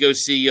 I'd like to go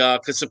see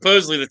because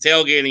supposedly the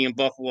tailgating in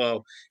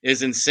Buffalo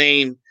is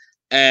insane,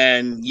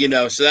 and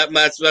so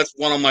that's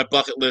one on my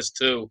bucket list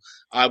too.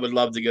 I would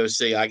love to go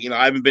see. I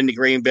haven't been to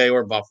Green Bay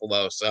or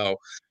Buffalo, so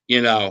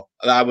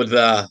I would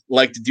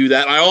like to do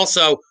that. And I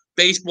also,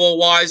 baseball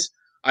wise,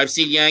 I've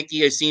seen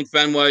Yankee, I've seen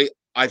Fenway,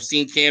 I've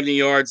seen Camden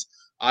Yards.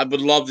 I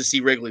would love to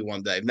see Wrigley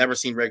one day. I've never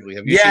seen Wrigley.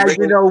 Have you seen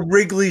Wrigley?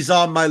 Wrigley's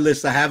on my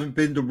list. I haven't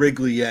been to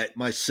Wrigley yet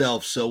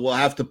myself, so we'll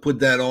have to put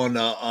that on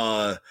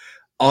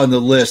the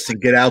list and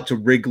get out to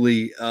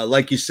Wrigley.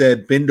 Like you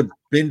said, been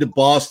to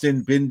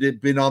Boston,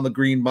 been on the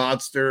Green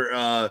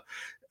Monster,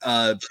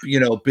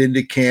 been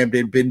to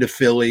Camden, been to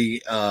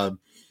Philly,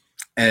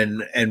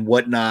 and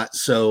whatnot.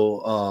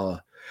 So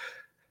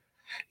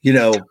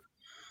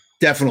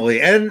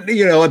definitely. And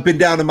I've been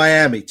down to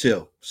Miami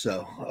too.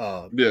 So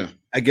yeah.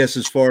 I guess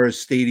as far as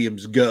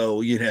stadiums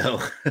go,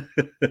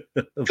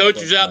 Coach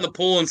was out in the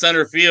pool in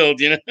center field,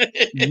 hey,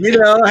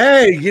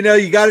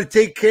 you got to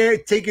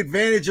take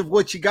advantage of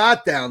what you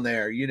got down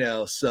there,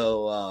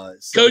 so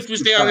Coach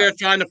was down there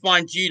trying to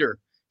find Jeter.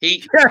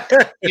 He,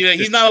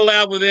 he's not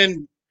allowed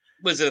within,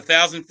 was it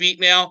 1,000 feet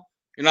now?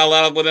 You're not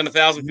allowed within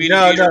 1,000 feet.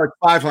 No, it's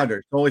 500.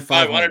 It's only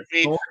 500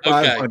 feet. Only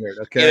 500.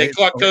 Okay. Yeah, they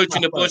caught Coach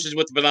in the bushes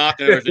with the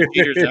binoculars at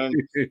Jeter zone,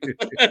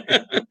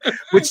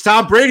 which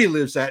Tom Brady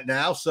lives at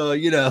now. So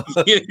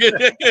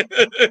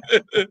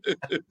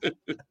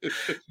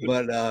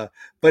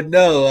but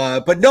no,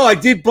 I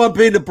did bump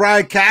into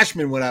Brian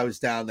Cashman when I was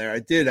down there. I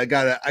did. I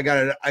got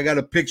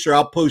a picture.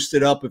 I'll post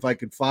it up if I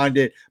can find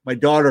it. My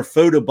daughter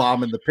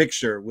photobombing the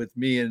picture with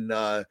me and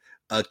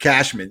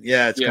Cashman.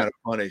 Yeah, it's kind of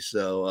funny.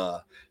 So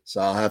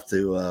I'll have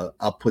to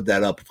I'll put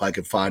that up if I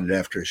can find it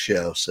after a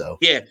show. So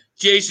yeah,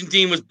 Jason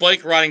Dean was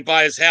bike riding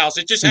by his house.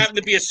 It just happened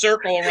to be a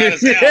circle around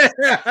his house.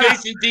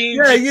 Jason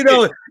Dean, he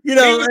was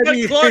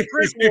like Clark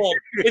Griswold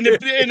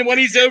when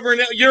he's over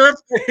in Europe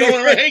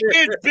going around. Hey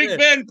kids, Big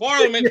Ben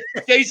Parliament.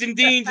 Jason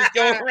Dean just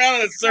going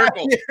around in a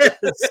circle.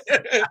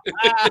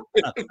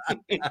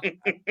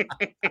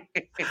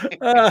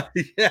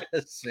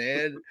 Yes,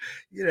 man.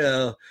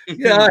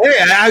 Hey,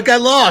 I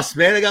got lost,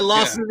 man. I got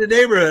lost in the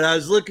neighborhood. I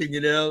was looking,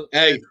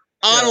 Hey,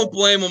 I don't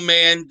blame him,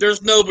 man.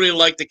 There's nobody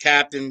like the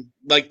captain,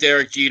 like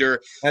Derek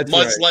Jeter. That's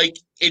much right. like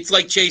it's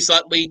like Chase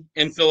Utley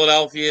in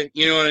Philadelphia.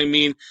 You know what I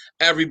mean?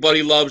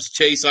 Everybody loves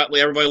Chase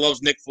Utley. Everybody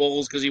loves Nick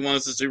Foles because he won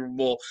us the Super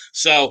Bowl.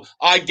 So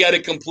I get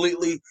it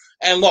completely.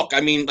 And look,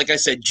 I mean, like I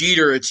said,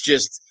 Jeter, it's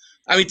just,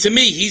 I mean, to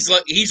me, he's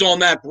on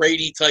that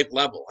Brady type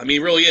level. I mean, he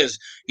really is.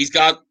 He's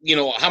got,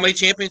 how many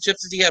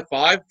championships does he have?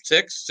 5,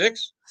 6,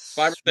 6?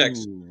 5 or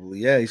 6. Ooh,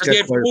 yeah, he's got he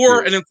had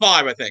 4 and then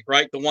 5, I think,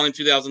 right? The one in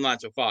 2009,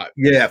 so 5.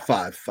 Yeah,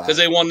 5. Because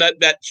they won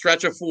that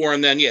stretch of 4,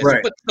 and then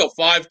right. So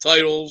 5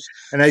 titles.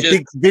 And I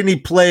think didn't he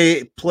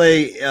play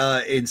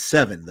in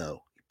 7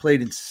 though? He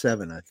played in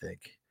 7, I think,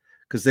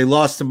 because they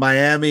lost to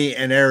Miami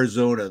and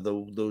Arizona.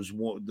 Those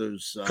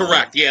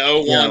correct. Yeah,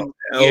 0-1.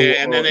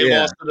 And then they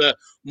lost to the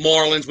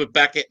Marlins with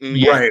Beckett and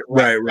right.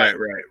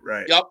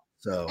 Yep.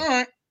 So all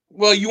right.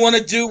 Well, you want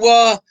to do?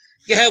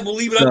 Yeah, we'll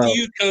leave it up to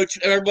you, Coach.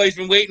 Everybody's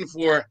been waiting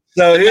for.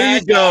 So here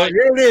you go.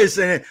 Here it is.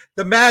 And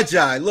the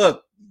Magi.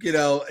 Look,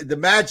 the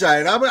Magi,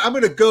 and I'm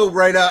going to go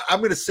right out. I'm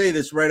going to say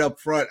this right up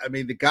front. I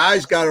mean, the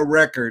guy's got a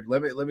record.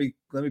 Let me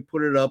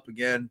put it up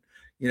again.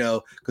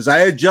 Because I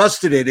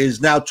adjusted it. It is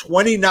now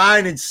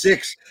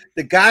 29-6.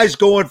 The guy's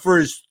going for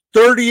his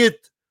 30th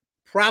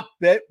prop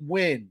bet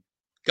win.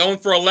 Going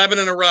for 11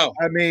 in a row.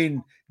 I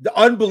mean,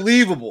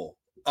 unbelievable.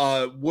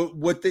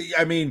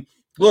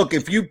 Look,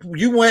 if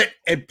you went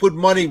and put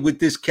money with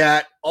this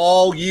cat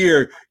all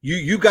year,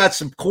 you got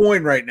some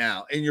coin right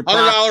now in your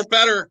pocket. $100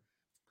 better.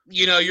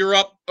 You're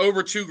up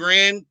over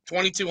 $2,000,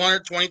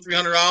 $2,200,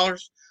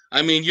 $2,300.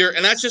 I mean,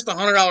 and that's just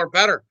 $100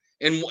 better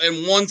in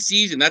one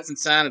season. That's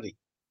insanity.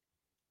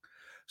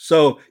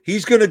 So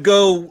he's going to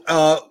go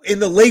in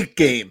the late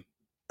game.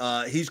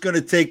 He's going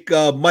to take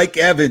Mike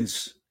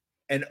Evans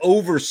and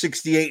over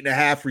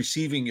 68.5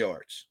 receiving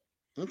yards.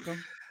 Okay.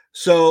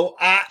 So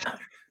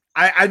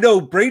I know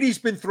Brady's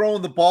been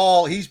throwing the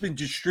ball. He's been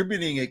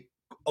distributing it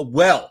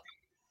well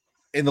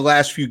in the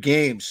last few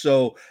games.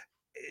 So,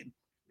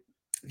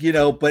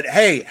 but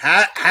hey,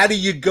 how do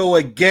you go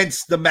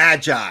against the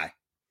Magi?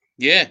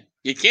 Yeah,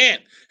 you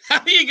can't. How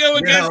do you go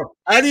against?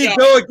 How do you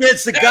go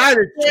against the guy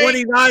that's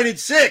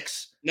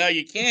 29-6? No,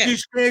 you can't. You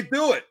just can't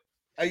do it.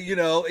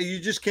 You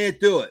just can't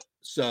do it.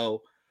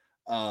 So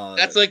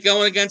that's like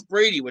going against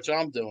Brady, which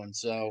I'm doing.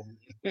 So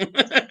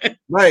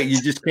right,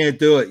 you just can't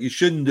do it. You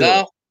shouldn't do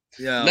it.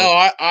 Yeah. No,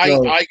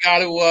 I got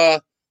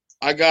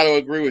to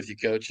agree with you,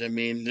 Coach. I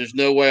mean, there's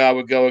no way I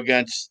would go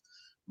against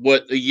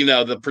what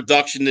the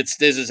production that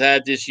Stiz has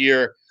had this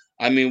year.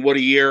 I mean, what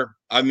a year.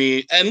 I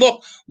mean, and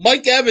look,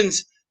 Mike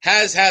Evans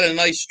has had a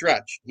nice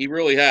stretch. He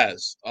really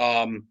has.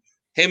 Him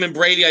and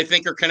Brady, I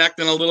think, are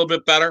connecting a little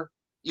bit better.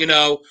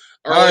 Early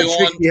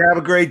on. Vicky, have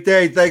a great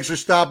day. Thanks for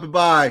stopping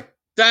by.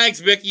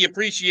 Thanks, Vicky.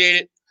 Appreciate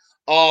it.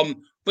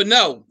 But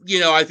no,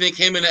 I think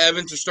him and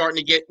Evans are starting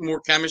to get more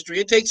chemistry.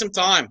 It takes some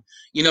time.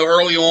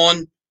 Early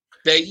on,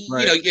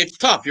 it's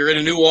tough. You're in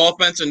a new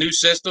offense, a new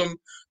system.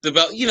 Him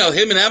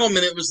and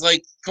Edelman, it was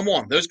like, come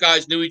on, those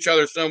guys knew each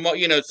other so much,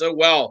 so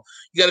well.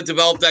 You got to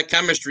develop that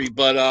chemistry.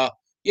 But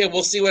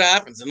we'll see what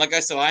happens. And like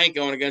I said, I ain't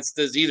going against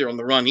this either on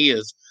the run he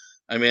is.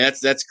 I mean,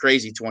 that's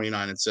crazy,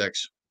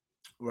 29-6.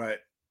 Right.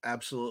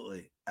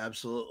 Absolutely.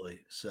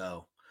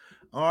 So,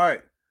 all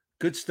right.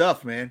 Good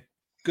stuff, man.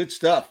 Good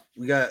stuff.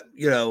 We got,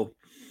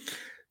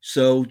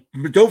 so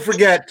don't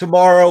forget,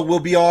 tomorrow we'll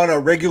be on our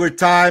regular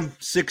time,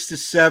 6 to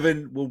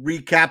 7. We'll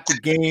recap the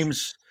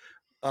games.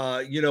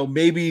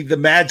 Maybe the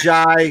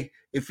Magi,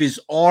 if his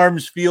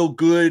arms feel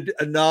good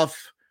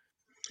enough,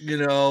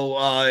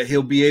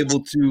 he'll be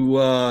able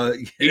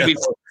to, he'll be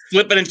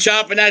flipping and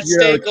chopping that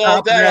steak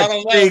all day. I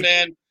don't know,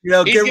 man.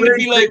 Get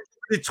ready for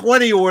the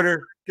 20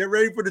 order. Get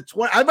ready for the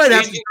 20. I might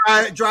have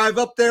to drive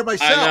up there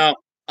myself.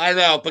 I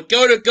know. But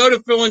go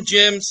to Phil and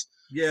Jim's.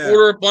 Yeah.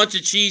 Order a bunch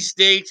of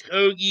cheesesteaks,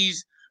 hoagies.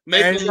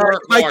 Make them work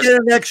hard. Might get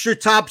an extra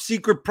top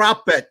secret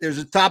prop bet. There's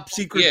a top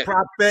secret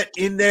prop bet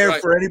in there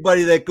for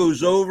anybody that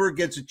goes over,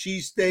 gets a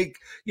cheesesteak,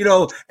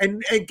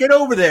 and get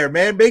over there,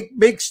 man. Make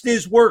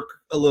Stiz work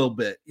a little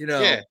bit,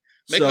 Yeah.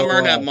 Make them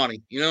earn that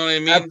money. You know what I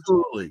mean?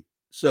 Absolutely.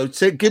 So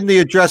give them the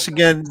address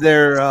again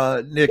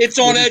there, Nick. It's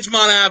on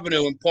Edgemont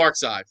Avenue in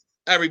Parkside.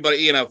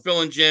 Everybody,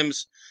 Phil and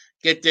Jim's,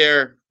 get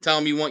there. Tell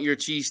them you want your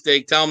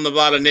cheesesteak. Tell them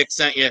Nevada Nick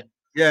sent you.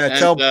 Yeah,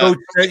 tell Coach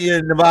sent you.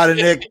 Nevada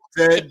Nick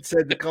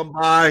said to come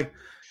by.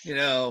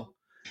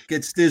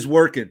 Get Stiz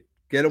working.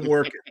 Get him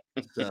working.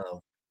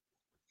 So,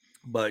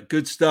 but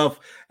good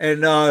stuff.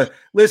 And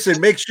listen,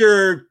 make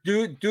sure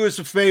do us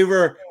a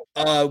favor.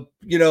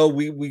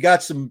 We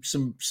got some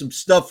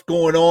stuff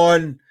going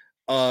on.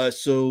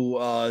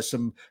 So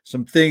some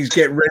things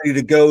get ready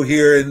to go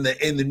here in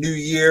the new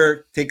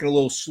year, taking a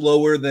little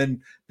slower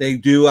than they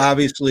do,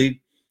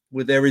 obviously,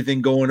 with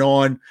everything going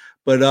on.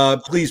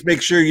 But please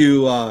make sure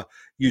you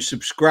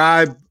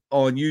subscribe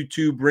on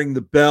YouTube, ring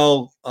the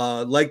bell,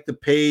 like the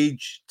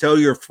page, tell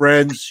your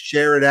friends,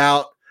 share it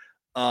out.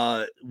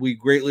 We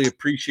greatly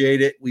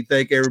appreciate it. We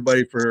thank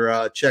everybody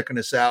for checking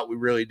us out. We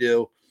really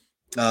do,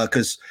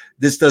 because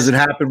this doesn't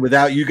happen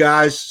without you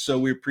guys. So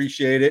we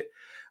appreciate it.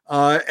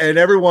 And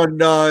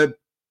everyone,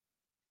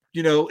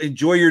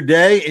 enjoy your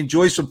day.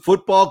 Enjoy some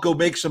football. Go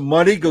make some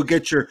money. Go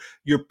get your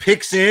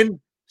picks in.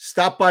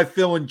 Stop by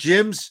Phil and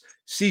Jim's.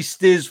 See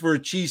Stiz for a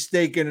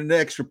cheesesteak and an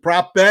extra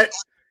prop bet.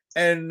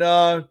 And,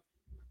 go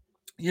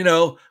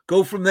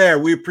from there.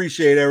 We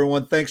appreciate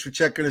everyone. Thanks for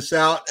checking us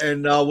out.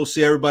 And we'll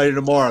see everybody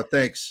tomorrow.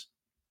 Thanks.